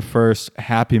 that was the first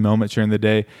happy moment during the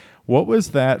day. What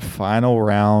was that final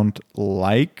round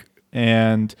like?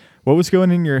 And what was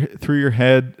going through your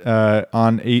head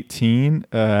on 18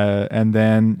 and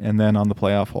then on the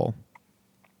playoff hole?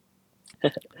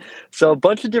 So a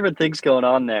bunch of different things going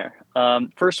on there.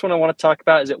 First one I want to talk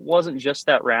about is it wasn't just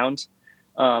that round.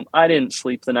 I didn't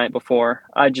sleep the night before.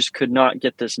 I just could not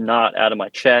get this knot out of my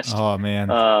chest. Oh,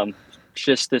 man.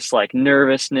 Just this like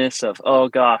nervousness of, oh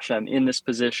gosh, I'm in this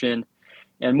position.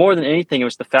 And more than anything, it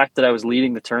was the fact that I was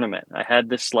leading the tournament. I had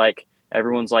this like,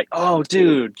 everyone's like, oh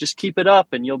dude, just keep it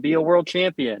up and you'll be a world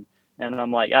champion. And I'm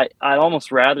like, I'd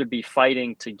almost rather be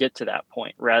fighting to get to that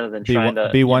point rather than trying to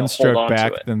be one stroke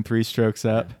back than 3 strokes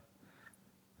up.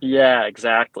 Yeah,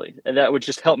 exactly. And that would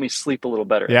just help me sleep a little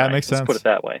better. Yeah, it makes sense. Let's put it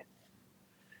that way.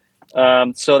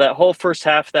 So that whole first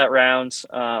half of that round,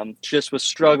 just was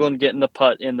struggling getting the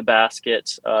putt in the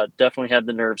basket. Definitely had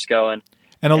the nerves going.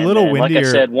 And a little windier, like I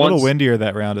said, little windier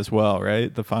that round as well,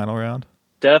 right? The final round.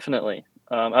 Definitely.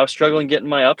 I was struggling getting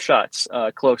my up shots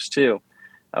close too.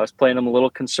 I was playing them a little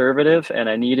conservative, and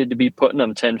I needed to be putting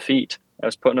them 10 feet. I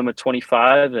was putting them at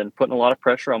 25 and putting a lot of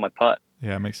pressure on my putt.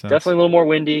 Yeah, it makes sense. Definitely a little more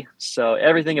windy, so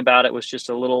everything about it was just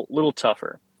a little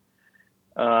tougher.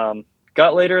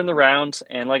 Got later in the round,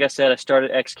 and like I said, I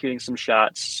started executing some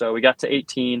shots. So we got to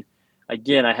 18.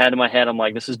 Again, I had in my head, I'm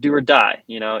like, this is do or die.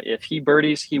 If he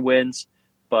birdies, he wins.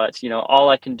 But, all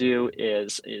I can do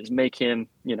is make him,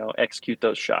 execute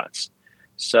those shots.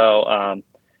 So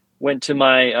went to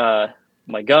my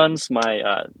my guns,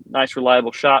 my nice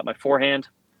reliable shot, my forehand,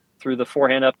 threw the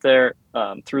forehand up there,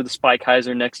 threw the spike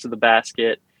hyzer next to the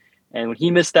basket. And when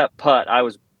he missed that putt, I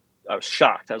was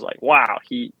shocked. I was like, wow,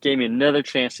 he gave me another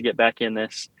chance to get back in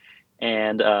this.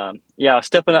 And I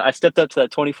stepped up to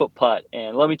that 20-foot putt.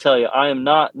 And let me tell you, I am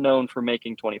not known for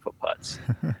making 20-foot putts.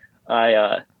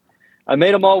 I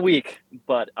made them all week,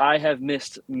 but I have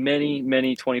missed many,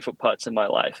 many 20-foot putts in my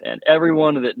life. And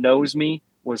everyone that knows me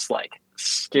was like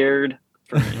scared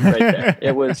for me right there.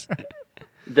 It was,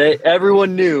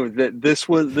 everyone knew that this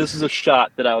is a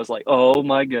shot that I was like, oh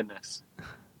my goodness.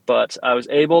 But I was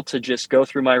able to just go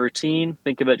through my routine,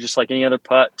 think of it just like any other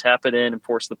putt, tap it in, and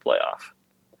force the playoff.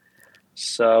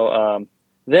 So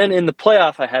then in the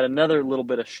playoff, I had another little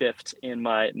bit of shift in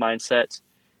my mindset.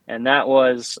 And that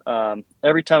was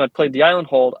every time I'd played the island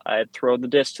hold, I'd throw the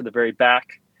disc to the very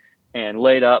back and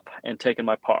laid up and taken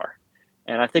my par.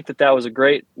 And I think that was a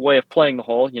great way of playing the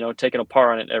hole, taking a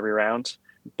par on it every round.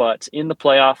 But in the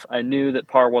playoff, I knew that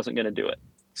par wasn't going to do it.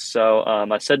 So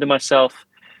I said to myself,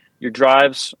 your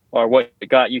drives are what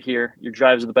got you here. Your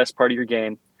drives are the best part of your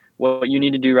game. What you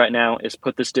need to do right now is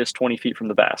put this disc 20 feet from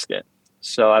the basket.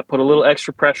 So I put a little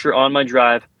extra pressure on my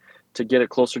drive to get it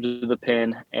closer to the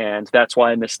pin, and that's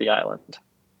why I missed the island.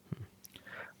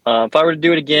 If I were to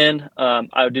do it again,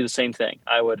 I would do the same thing.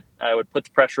 I would put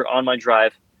the pressure on my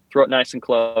drive, throw it nice and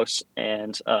close,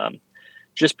 and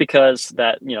just because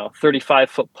that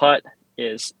 35-foot putt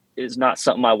is not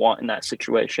something I want in that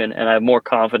situation, and I have more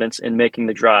confidence in making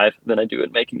the drive than I do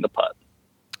in making the putt.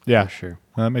 Yeah, sure.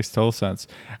 Well, that makes total sense.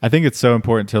 I think it's so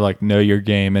important to like know your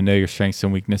game and know your strengths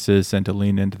and weaknesses and to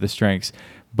lean into the strengths.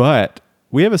 But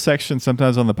we have a section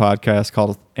sometimes on the podcast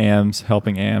called AMs,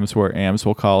 Helping AMs, where AMs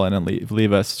will call in and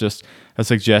leave us just a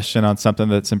suggestion on something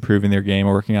that's improving their game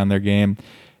or working on their game.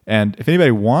 And if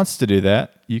anybody wants to do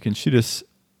that, you can shoot us a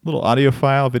little audio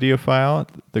file, video file,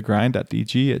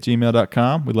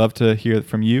 thegrind.dg@gmail.com. We'd love to hear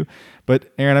from you.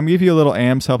 But Aaron, I'm going to give you a little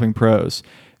AMs Helping Pros.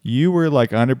 You were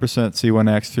like 100%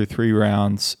 C1X through 3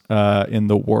 rounds in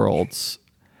the Worlds.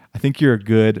 I think you're a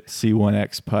good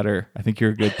C1X putter. I think you're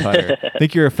a good putter. I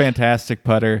think you're a fantastic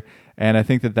putter. And I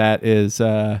think that is,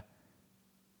 I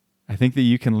think that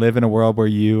you can live in a world where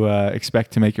you expect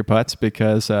to make your putts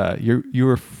because you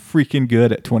were freaking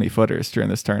good at 20-footers during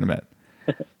this tournament.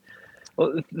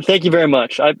 Well, thank you very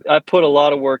much. I put a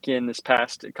lot of work in this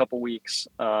past couple weeks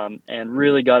and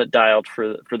really got it dialed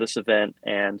for this event.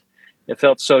 And it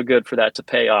felt so good for that to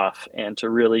pay off and to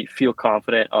really feel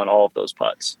confident on all of those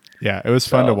putts. Yeah, it was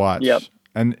fun to watch. Yep.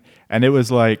 And it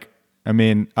was like, I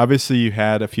mean, obviously you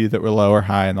had a few that were low or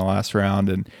high in the last round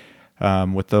and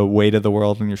with the weight of the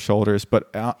world on your shoulders,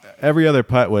 but every other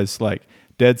putt was like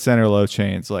dead center low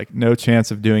chains, like no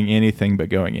chance of doing anything but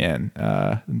going in.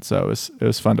 And so it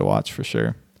was fun to watch for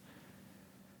sure.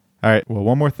 All right, well,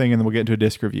 one more thing and then we'll get into a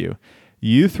disc review.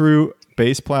 You threw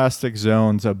base plastic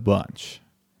zones a bunch.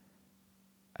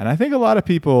 And I think a lot of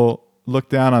people look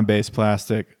down on base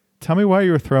plastic. Tell me why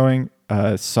you were throwing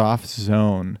a soft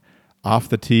zone off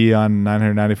the tee on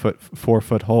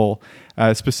 4-foot hole,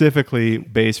 specifically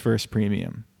base versus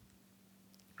premium.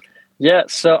 Yeah,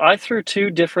 so I threw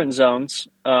 2 different zones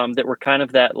that were kind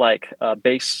of that like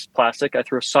base plastic. I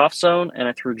threw a soft zone and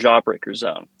I threw a jawbreaker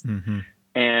zone. Mm-hmm.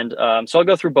 And so I'll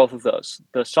go through both of those.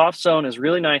 The soft zone is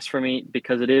really nice for me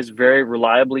because it is very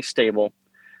reliably stable.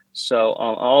 So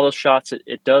on all those shots,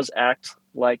 it does act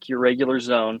like your regular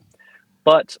zone,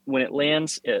 but when it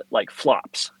lands, it like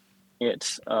flops.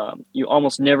 You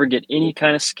almost never get any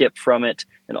kind of skip from it,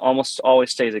 and almost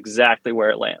always stays exactly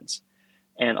where it lands.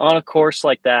 And on a course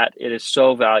like that, it is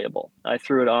so valuable. I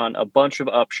threw it on a bunch of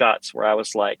up shots where I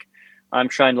was like, I'm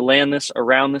trying to land this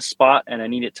around this spot, and I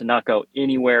need it to not go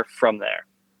anywhere from there.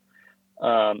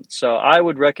 So I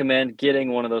would recommend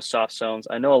getting one of those soft zones.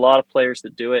 I know a lot of players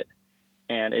that do it.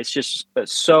 And it's just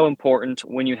so important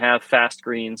when you have fast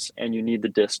greens and you need the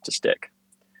disc to stick.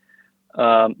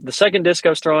 The second disc I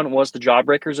was throwing was the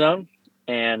jawbreaker zone.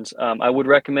 And I would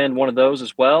recommend one of those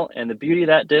as well. And the beauty of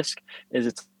that disc is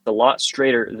it's a lot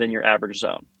straighter than your average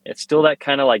zone. It's still that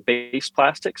kind of like base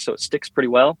plastic, so it sticks pretty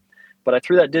well. But I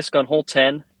threw that disc on hole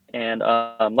 10. And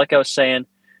like I was saying,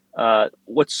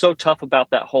 what's so tough about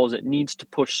that hole is it needs to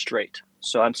push straight.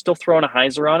 So I'm still throwing a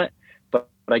hyzer on it.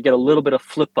 But I get a little bit of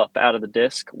flip up out of the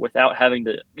disc without having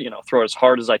to, throw it as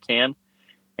hard as I can.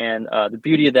 And the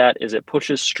beauty of that is it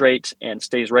pushes straight and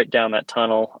stays right down that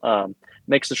tunnel.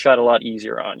 Makes the shot a lot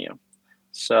easier on you.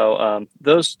 So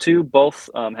those 2 both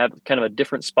have kind of a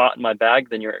different spot in my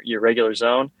bag than your regular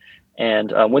zone.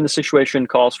 And when the situation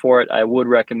calls for it, I would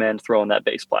recommend throwing that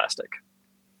base plastic.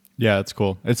 Yeah, that's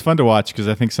cool. It's fun to watch because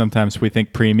I think sometimes we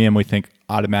think premium, we think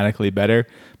automatically better,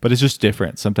 but it's just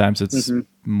different. Sometimes it's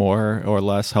more or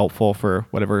less helpful for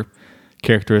whatever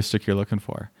characteristic you're looking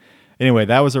for. Anyway,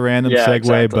 that was a random segue,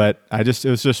 exactly. But it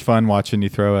was just fun watching you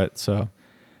throw it. So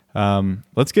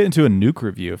let's get into a nuke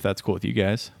review if that's cool with you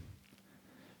guys.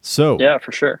 So yeah,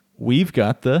 for sure. We've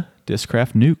got the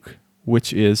Discraft Nuke,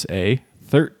 which is a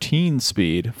 13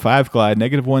 speed, 5 glide,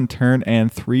 -1 turn,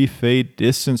 and 3 fade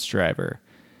distance driver.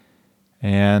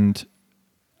 And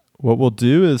what we'll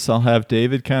do is I'll have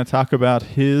David kind of talk about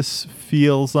his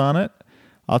feels on it.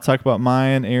 I'll talk about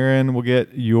mine. Aaron will get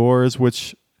yours,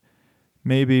 which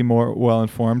may be more well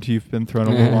informed. You've been thrown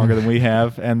a little longer than we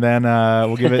have, and then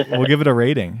we'll give it a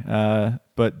rating. But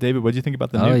But David, what do you think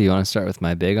about the Oh, nuke? you want to start with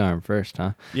my big arm first,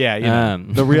 huh? Yeah,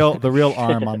 the real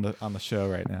arm on the show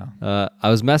right now. I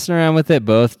was messing around with it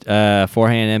both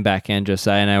forehand and backhand.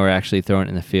 Josiah and I were actually throwing it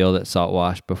in the field at Salt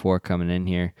Wash before coming in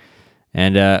here.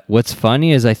 And what's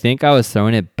funny is I think I was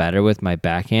throwing it better with my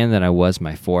backhand than I was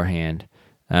my forehand,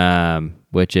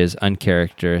 which is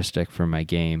uncharacteristic for my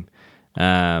game.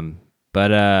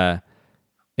 But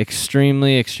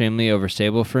extremely, extremely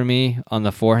overstable for me on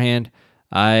the forehand.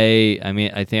 I mean,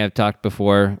 I think I've talked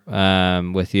before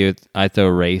with you. I throw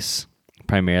race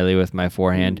primarily with my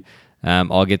forehand.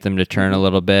 I'll get them to turn a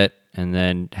little bit and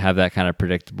then have that kind of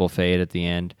predictable fade at the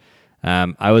end.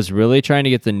 I was really trying to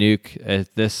get the nuke.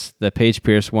 The Paige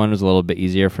Pierce one was a little bit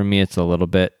easier for me. It's a little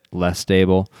bit less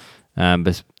stable. And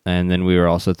then we were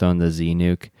also throwing the Z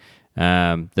nuke.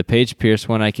 The Paige Pierce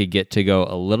one I could get to go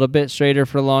a little bit straighter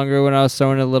for longer when I was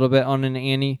throwing a little bit on an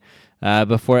ante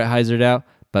before it hyzered out.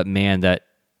 But man, that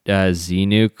Z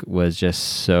nuke was just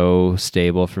so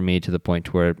stable for me to the point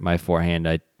to where my forehand,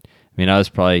 I was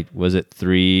probably, was it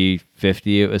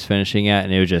 350 it was finishing at,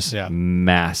 and it was just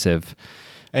massive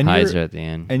hyzer at the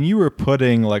end. And you were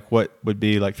putting like what would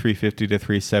be like 350 to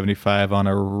 375 on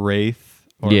a Wraith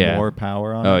or more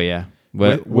power on it? Oh, yeah.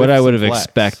 What I would have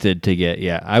expected to get,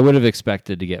 I would have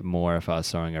expected to get more if I was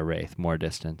throwing a Wraith, more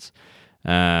distance.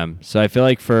 So I feel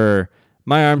like for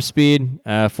my arm speed,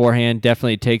 forehand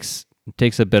definitely takes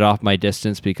a bit off my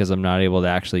distance because I'm not able to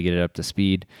actually get it up to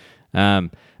speed.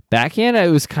 Backhand, I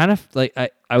was kind of like,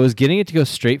 I was getting it to go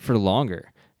straight for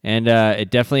longer. And it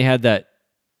definitely had that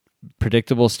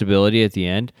predictable stability at the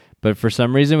end. But for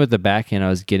some reason with the backhand, I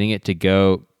was getting it to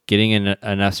go, getting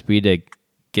enough speed to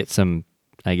get some,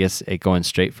 I guess, it going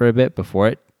straight for a bit before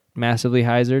it massively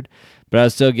hyzered. But I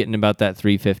was still getting about that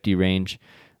 350 range.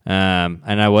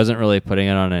 And I wasn't really putting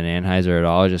it on an anhyzer at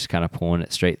all, just kind of pulling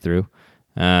it straight through.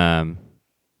 I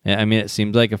mean, it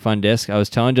seems like a fun disc. I was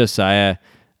telling Josiah,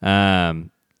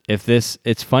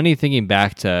 it's funny thinking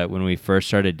back to when we first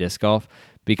started disc golf,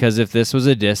 because if this was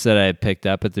a disc that I had picked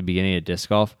up at the beginning of disc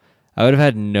golf, I would have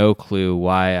had no clue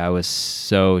why I was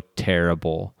so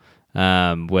terrible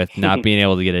with not being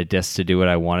able to get a disc to do what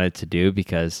I wanted to do,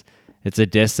 because it's a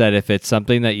disc that if it's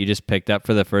something that you just picked up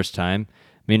for the first time,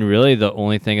 I mean, really the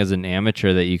only thing as an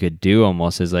amateur that you could do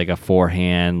almost is like a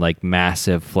forehand, like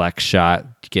massive flex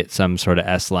shot to get some sort of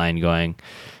S-line going.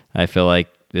 I feel like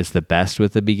it's the best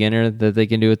with the beginner that they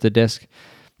can do with the disc.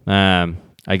 I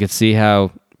could see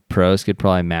how pros could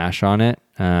probably mash on it.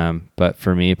 But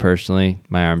for me personally,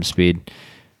 my arm speed,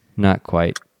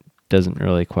 doesn't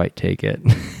really quite take it.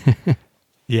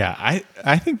 Yeah,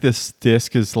 I think this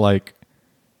disc is like,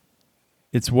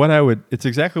 it's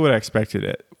exactly what I expected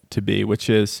it to be, which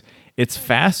is it's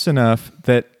fast enough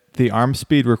that the arm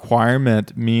speed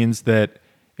requirement means that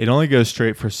it only goes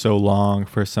straight for so long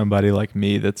for somebody like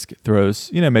me that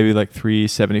throws, maybe like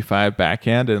 375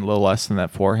 backhand and a little less than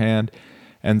that forehand.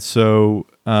 And so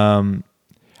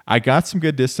I got some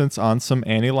good distance on some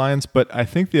ante lines, but I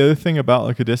think the other thing about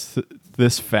like a disc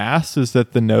this fast is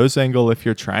that the nose angle, if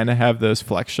you're trying to have those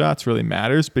flex shots, really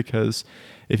matters, because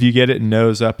if you get it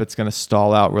nose up, it's going to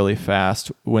stall out really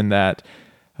fast when that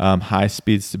high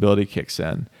speed stability kicks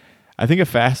in. I think a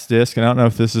fast disc, and I don't know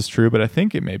if this is true, but I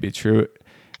think it may be true.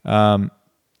 The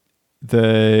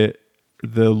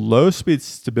low speed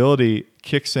stability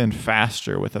kicks in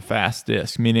faster with a fast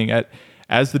disc, meaning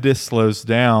as the disc slows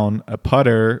down, a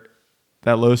putter,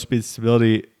 that low speed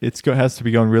stability, has to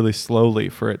be going really slowly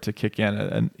for it to kick in,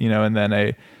 and then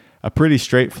a pretty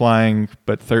straight flying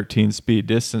but 13 speed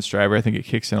distance driver, I think it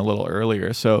kicks in a little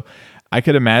earlier. So I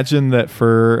could imagine that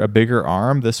for a bigger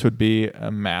arm, this would be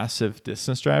a massive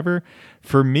distance driver.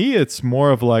 For me, it's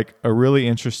more of like a really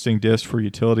interesting disc for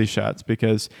utility shots,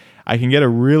 because I can get a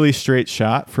really straight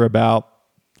shot for about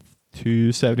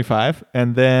 275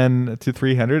 and then to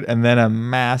 300, and then a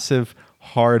massive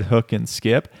hard hook and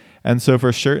skip. And so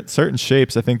for certain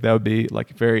shapes, I think that would be like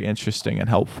very interesting and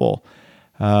helpful.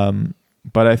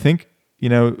 But I think,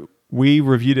 we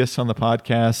review this on the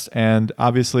podcast, and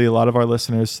obviously a lot of our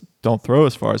listeners don't throw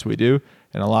as far as we do,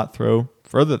 and a lot throw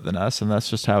further than us, and that's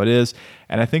just how it is.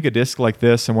 And I think a disc like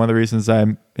this, and one of the reasons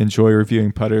I enjoy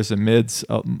reviewing putters and mids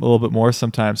a little bit more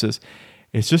sometimes, is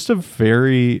it's just a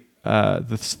very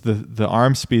the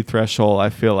arm speed threshold I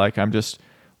feel like I'm just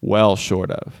well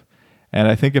short of. And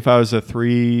I think if I was a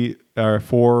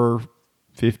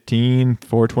 415,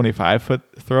 425 foot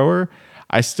thrower,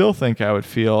 I still think I would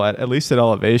feel, at least at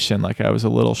elevation, like I was a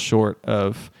little short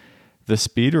of the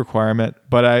speed requirement.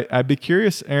 But I'd be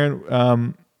curious,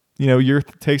 Aaron, your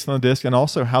takes on the disc and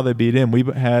also how they beat in. We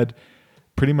had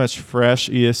pretty much fresh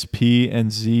ESP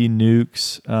and Z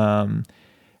nukes.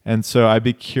 And so I'd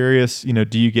be curious,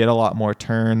 do you get a lot more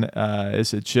turn?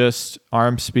 Is it just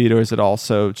arm speed, or is it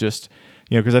also just,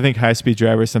 because I think high-speed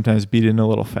drivers sometimes beat in a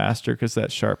little faster because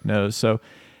that sharp nose. So,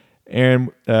 Aaron,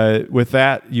 with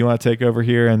that, you want to take over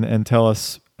here and tell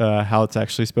us how it's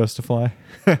actually supposed to fly?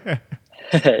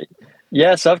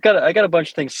 Yeah, so I got a bunch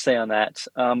of things to say on that.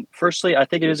 Firstly, I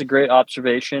think it is a great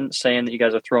observation saying that you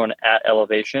guys are throwing at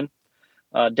elevation.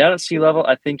 Down at sea level,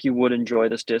 I think you would enjoy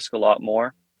this disc a lot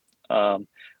more.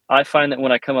 I find that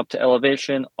when I come up to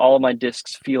elevation, all of my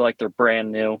discs feel like they're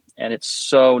brand new, and it's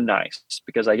so nice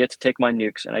because I get to take my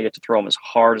nukes and I get to throw them as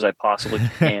hard as I possibly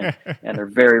can, and they're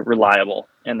very reliable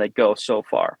and they go so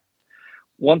far.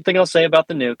 One thing I'll say about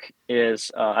the nuke is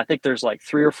I think there's like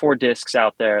 3 or 4 discs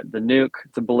out there: the nuke,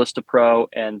 the Ballista Pro,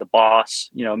 and the Boss.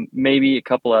 Maybe a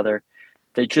couple other.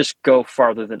 They just go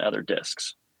farther than other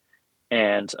discs.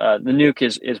 And the nuke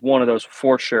is one of those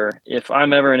for sure. If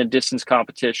I'm ever in a distance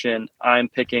competition, I'm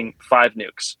picking 5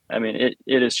 nukes. I mean,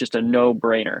 it is just a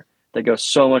no-brainer. They go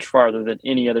so much farther than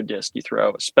any other disc you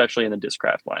throw, especially in the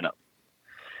Discraft lineup.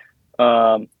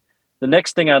 The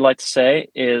next thing I'd like to say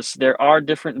is there are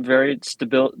different varying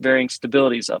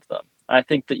stabilities of them. I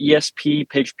think the ESP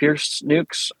Page Pierce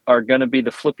nukes are going to be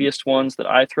the flippiest ones that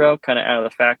I throw kind of out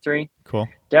of the factory. Cool.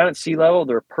 Down at sea level,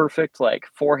 they're perfect, like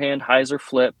forehand hyzer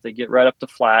flip. They get right up to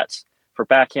flats. For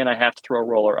backhand, I have to throw a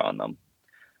roller on them.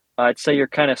 I'd say your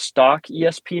kind of stock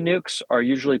ESP nukes are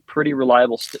usually pretty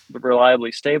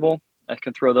reliably stable. I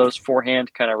can throw those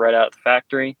forehand kind of right out of the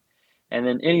factory. And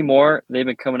then anymore, they've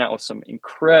been coming out with some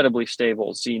incredibly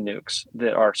stable Z nukes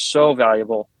that are so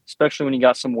valuable, especially when you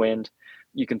got some wind.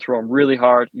 You can throw them really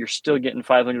hard. You're still getting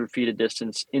 500 feet of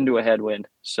distance into a headwind.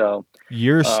 So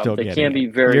you're still they can be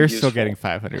very You're useful. still getting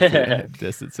 500 feet of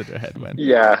distance into a headwind.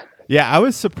 Yeah. Yeah, I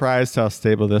was surprised how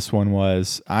stable this one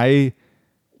was. The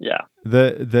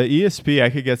ESP, I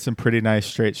could get some pretty nice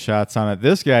straight shots on it.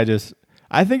 This guy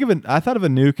I thought of a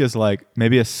nuke as like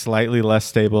maybe a slightly less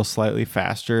stable, slightly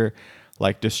faster,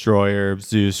 like Destroyer,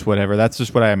 Zeus, whatever. That's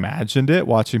just what I imagined it,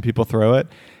 watching people throw it.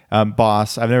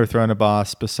 Boss, I've never thrown a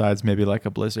Boss besides maybe like a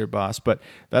Blizzard Boss, but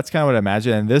that's kind of what I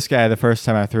imagined. And this guy, the first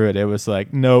time I threw it, it was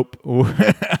like, nope,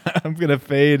 I'm going to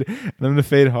fade. I'm going to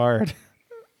fade hard.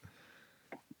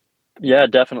 Yeah,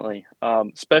 definitely.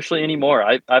 Especially anymore.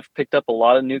 I've picked up a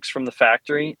lot of nukes from the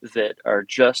factory that are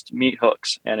just meat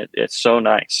hooks, and it's so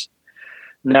nice.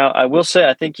 Now, I will say,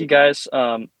 I think you guys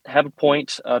have a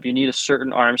point of you need a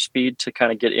certain arm speed to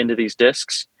kind of get into these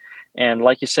discs. And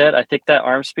like you said, I think that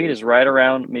arm speed is right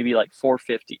around maybe like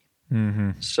 450.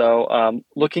 Mm-hmm. So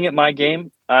looking at my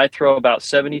game, I throw about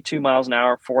 72 miles an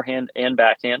hour forehand and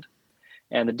backhand.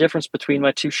 And the difference between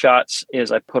my two shots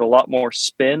is I put a lot more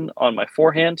spin on my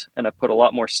forehand and I put a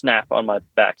lot more snap on my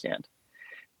backhand.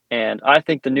 And I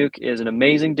think the nuke is an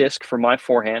amazing disc for my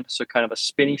forehand. So kind of a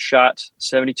spinny shot,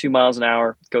 72 miles an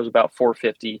hour, goes about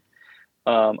 450.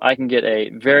 I can get a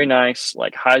very nice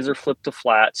like hyzer flip to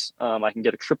flats. I can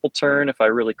get a triple turn if I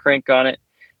really crank on it.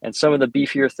 And some of the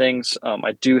beefier things,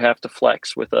 I do have to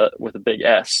flex with a big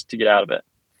S to get out of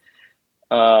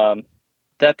it.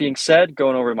 That being said,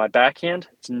 going over to my backhand,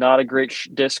 it's not a great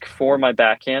disc for my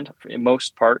backhand in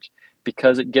most part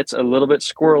because it gets a little bit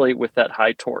squirrely with that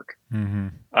high torque. Mm-hmm.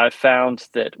 I've found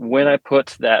that when I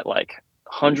put that like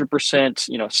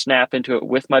 100%, snap into it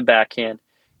with my backhand,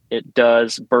 it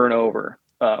does burn over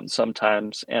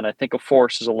sometimes. And I think a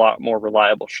force is a lot more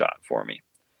reliable shot for me.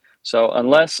 So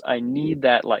unless I need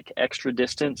that like extra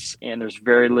distance and there's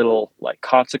very little like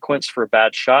consequence for a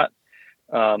bad shot,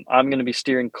 I'm going to be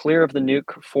steering clear of the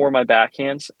nuke for my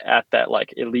backhands at that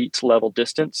like elite level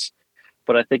distance.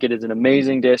 But I think it is an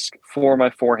amazing disc for my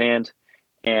forehand.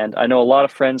 And I know a lot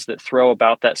of friends that throw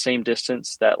about that same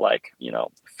distance, that like,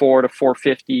 4 to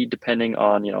 450, depending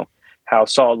on, how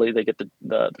solidly they get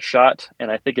the shot.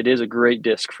 And I think it is a great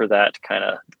disc for that kind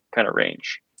of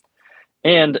range.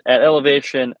 And at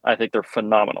elevation, I think they're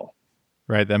phenomenal.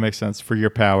 Right. That makes sense for your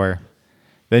power.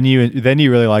 Then you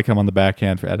really like them on the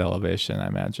backhand at elevation, I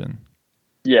imagine.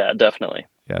 Yeah, definitely.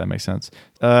 Yeah, that makes sense.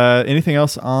 Anything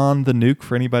else on the nuke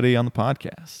for anybody on the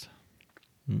podcast?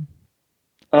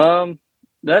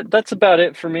 That's about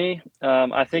it for me.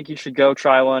 I think you should go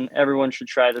try one. Everyone should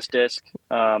try this disc.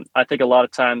 I think a lot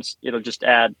of times it'll just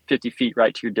add 50 feet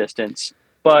right to your distance,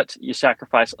 but you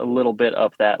sacrifice a little bit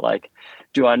of that. Like,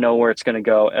 do I know where it's going to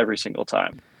go every single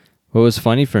time? What was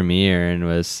funny for me, Aaron,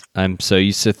 was I'm so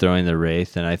used to throwing the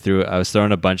Wraith, and I was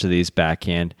throwing a bunch of these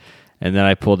backhand, and then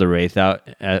I pulled the Wraith out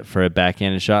for a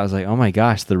backhanded shot. I was like, oh my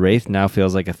gosh, the Wraith now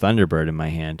feels like a Thunderbird in my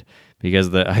hand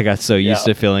because I got so used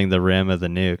to feeling the rim of the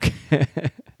nuke.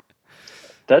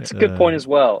 That's a good point as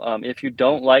well. If you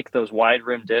don't like those wide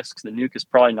rim discs, the Nuke is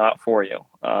probably not for you.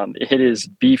 It is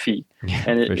beefy,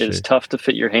 and it is tough to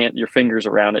fit your fingers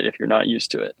around it if you're not used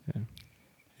to it.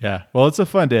 Yeah. Well, it's a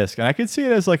fun disc, and I could see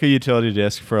it as like a utility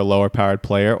disc for a lower powered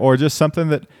player, or just something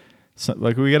that,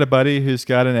 like, we got a buddy who's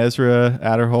got an Ezra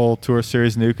Adderhole Tour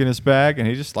Series Nuke in his bag, and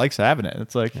he just likes having it.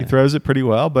 It's like he throws it pretty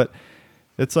well, but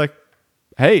it's like,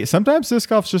 hey, sometimes disc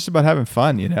golf's just about having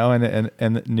fun, you know. And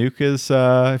the Nuke is,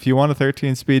 if you want a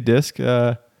 13-speed disc,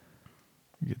 the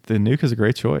Nuke is a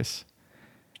great choice.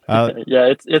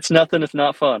 Yeah, it's nothing if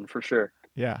not fun, for sure.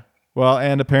 Yeah. Well,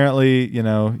 and apparently, you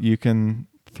know, you can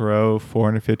throw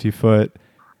 450-foot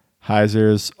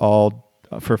hyzers all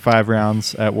for 5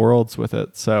 rounds at Worlds with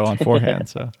it. So on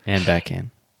forehand, and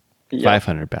backhand,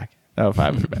 500 backhand. Oh,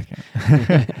 500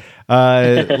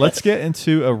 backhand. Let's get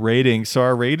into a rating. So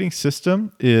our rating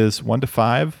system is 1 to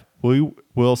 5. We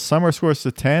will sum our scores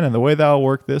to 10, and the way that will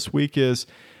work this week is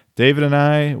David and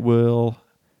I will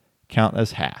count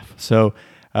as half. So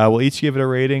we'll each give it a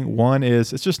rating. 1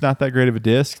 is it's just not that great of a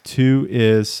disc. 2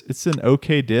 is it's an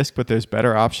okay disc, but there's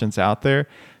better options out there.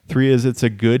 3 is it's a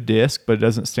good disc, but it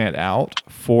doesn't stand out.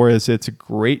 4 is it's a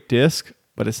great disc,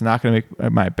 but it's not going to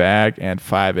make my bag. And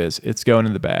 5 is it's going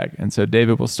in the bag. And so,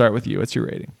 David, we'll start with you. What's your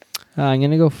rating? I'm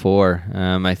going to go 4.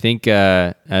 I think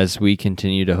as we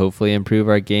continue to hopefully improve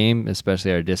our game,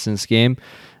 especially our distance game,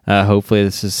 hopefully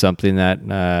this is something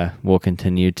that we'll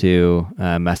continue to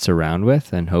mess around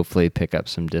with and hopefully pick up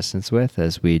some distance with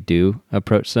as we do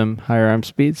approach some higher arm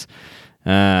speeds.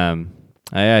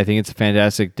 I think it's a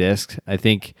fantastic disc. I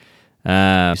think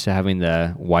used to having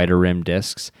the wider rim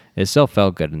discs, it still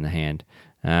felt good in the hand.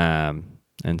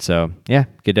 And so, yeah,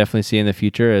 could definitely see in the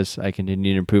future as I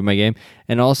continue to improve my game.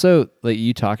 And also, like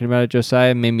you talking about it,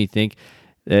 Josiah, made me think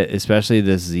that especially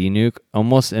this Z-Nuke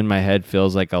almost in my head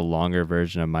feels like a longer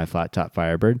version of my flat top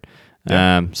Firebird.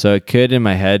 Yeah. So it could in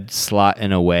my head slot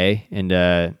in a way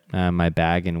into my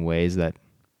bag in ways that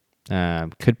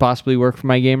could possibly work for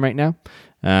my game right now.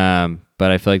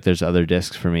 But I feel like there's other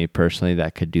discs for me personally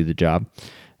that could do the job.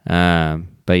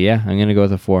 But yeah, I'm going to go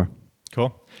with a 4.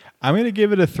 Cool. I'm going to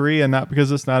give it a 3, and not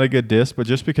because it's not a good disc, but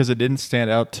just because it didn't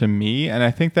stand out to me. And I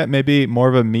think that may be more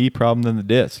of a me problem than the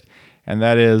disc. And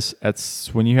that is,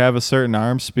 when you have a certain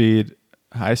arm speed,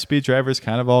 high-speed drivers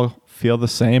kind of all feel the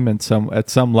same. And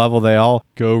at some level, they all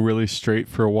go really straight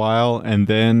for a while and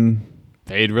then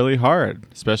fade really hard,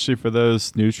 especially for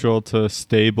those neutral to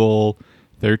stable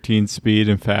 13-speed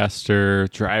and faster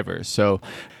drivers. So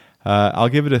I'll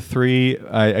give it a 3.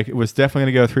 I was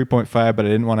definitely going to go 3.5, but I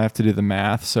didn't want to have to do the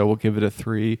math, so we'll give it a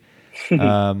 3.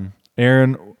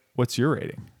 Aaron, what's your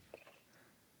rating?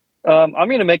 I'm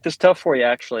going to make this tough for you,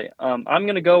 actually. I'm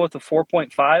going to go with a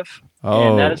 4.5,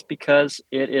 and that is because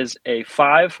it is a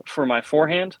 5 for my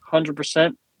forehand,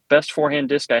 100% best forehand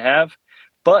disc I have,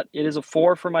 but it is a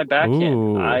 4 for my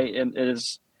backhand.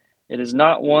 It is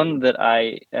not one that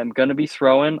I am going to be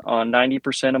throwing on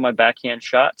 90% of my backhand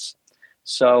shots.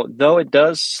 So though it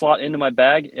does slot into my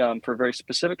bag for very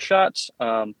specific shots,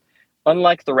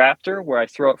 unlike the Raptor where I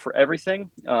throw it for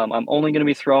everything, I'm only going to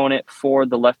be throwing it for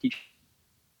the lefty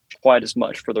quite as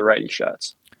much for the righty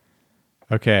shots.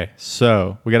 Okay,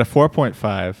 so we got a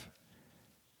 4.5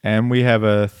 and we have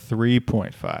a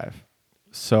 3.5.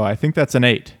 So I think that's an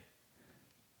 8,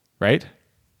 right?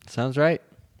 Sounds right.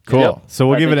 Cool. Yep. So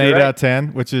we'll give it an 8 right. out of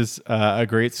 10, which is a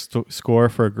great score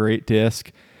for a great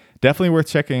disc. Definitely worth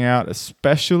checking out,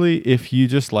 especially if you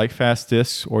just like fast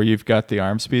discs or you've got the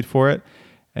arm speed for it.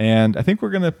 And I think we're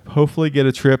going to hopefully get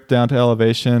a trip down to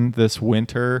Elevation this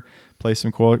winter, play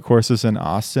some courses in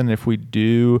Austin. If we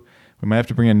do, we might have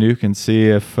to bring a Nuke and see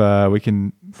if we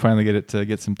can finally get it to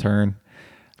get some turn.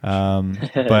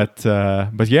 But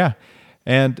yeah.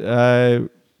 And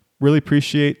really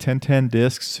appreciate 1010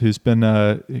 Discs, who's been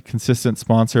a consistent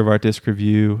sponsor of our disc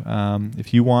review.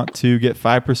 If you want to get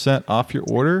 5% off your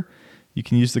order, you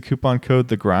can use the coupon code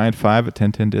TheGrind5 at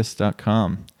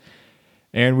 1010discs.com.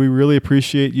 And we really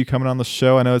appreciate you coming on the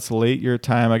show. I know it's late your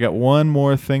time. I got one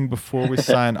more thing before we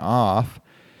sign off,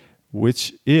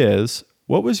 which is,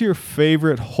 what was your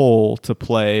favorite hole to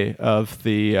play of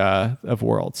the of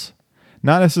Worlds?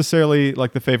 Not necessarily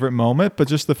like the favorite moment, but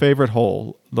just the favorite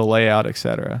hole, the layout,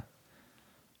 etc.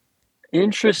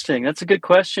 Interesting. That's a good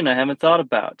question I haven't thought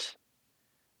about.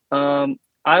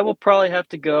 I will probably have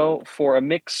to go for a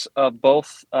mix of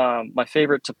both my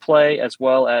favorite to play as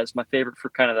well as my favorite for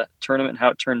kind of the tournament and how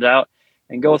it turned out,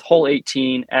 and go with hole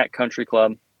 18 at Country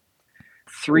Club.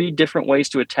 3 different ways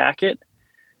to attack it.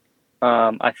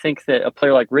 I think that a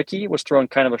player like Ricky was throwing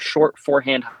kind of a short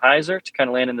forehand hyzer to kind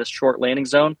of land in this short landing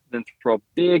zone, then throw a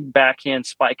big backhand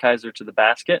spike hyzer to the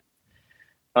basket.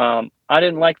 I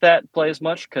didn't like that play as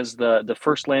much because the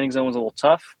first landing zone was a little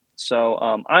tough. So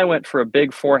I went for a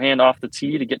big forehand off the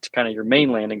tee to get to kind of your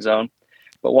main landing zone.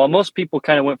 But while most people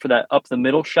kind of went for that up the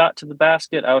middle shot to the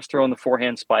basket, I was throwing the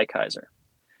forehand spike hyzer.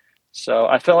 So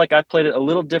I felt like I played it a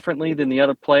little differently than the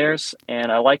other players,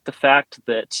 and I liked the fact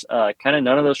that kind of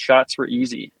none of those shots were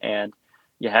easy, and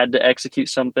you had to execute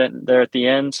something there at the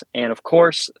end. And of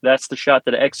course, that's the shot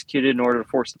that I executed in order to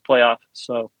force the playoff.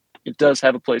 So it does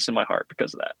have a place in my heart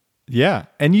because of that. Yeah,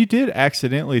 and you did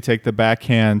accidentally take the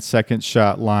backhand second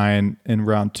shot line in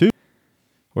round 2.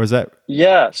 Or is that?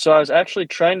 Yeah, so I was actually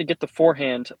trying to get the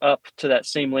forehand up to that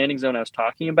same landing zone I was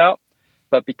talking about.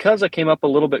 But because I came up a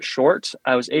little bit short,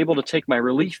 I was able to take my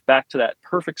relief back to that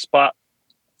perfect spot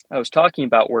I was talking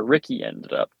about where Ricky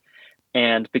ended up.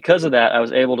 And because of that, I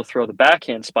was able to throw the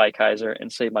backhand spike hyzer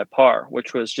and save my par,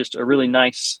 which was just a really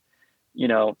nice,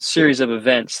 series of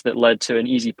events that led to an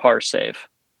easy par save.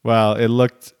 Well, it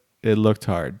looked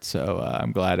hard, so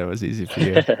I'm glad it was easy for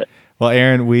you. Well,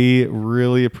 Aaron, we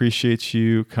really appreciate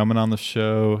you coming on the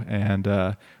show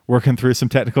and working through some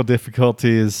technical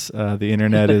difficulties. The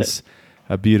internet is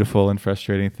a beautiful and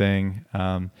frustrating thing.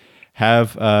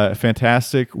 Have a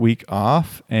fantastic week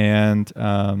off and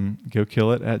go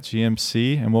kill it at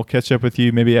GMC, and we'll catch up with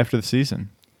you maybe after the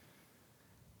season.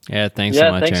 Yeah, thanks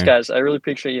so much, thanks, Aaron. guys. I really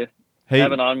appreciate you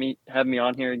having me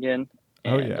on here again.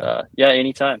 And,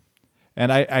 anytime.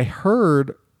 And I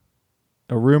heard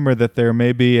a rumor that there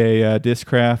may be a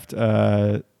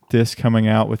Discraft disc coming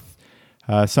out with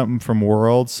something from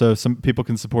World, so some people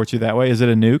can support you that way. Is it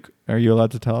a nuke? Are you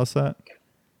allowed to tell us that?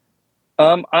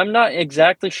 I'm not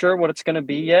exactly sure what it's going to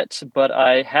be yet, but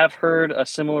I have heard a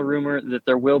similar rumor that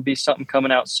there will be something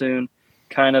coming out soon,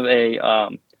 kind of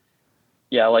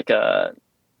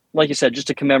like you said, just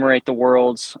to commemorate the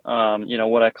Worlds,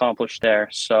 what I accomplished there.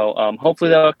 So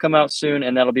hopefully that'll come out soon,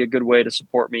 and that'll be a good way to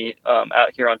support me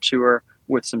out here on tour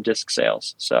with some disc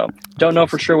sales. So don't know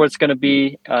for sure what it's going to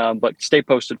be, but stay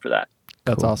posted for that.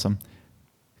 That's awesome.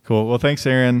 Cool. Well, thanks,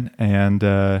 Aaron.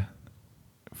 And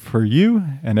for you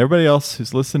and everybody else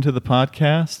who's listened to the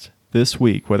podcast this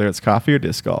week, whether it's coffee or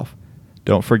disc golf,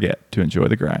 don't forget to enjoy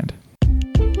the grind.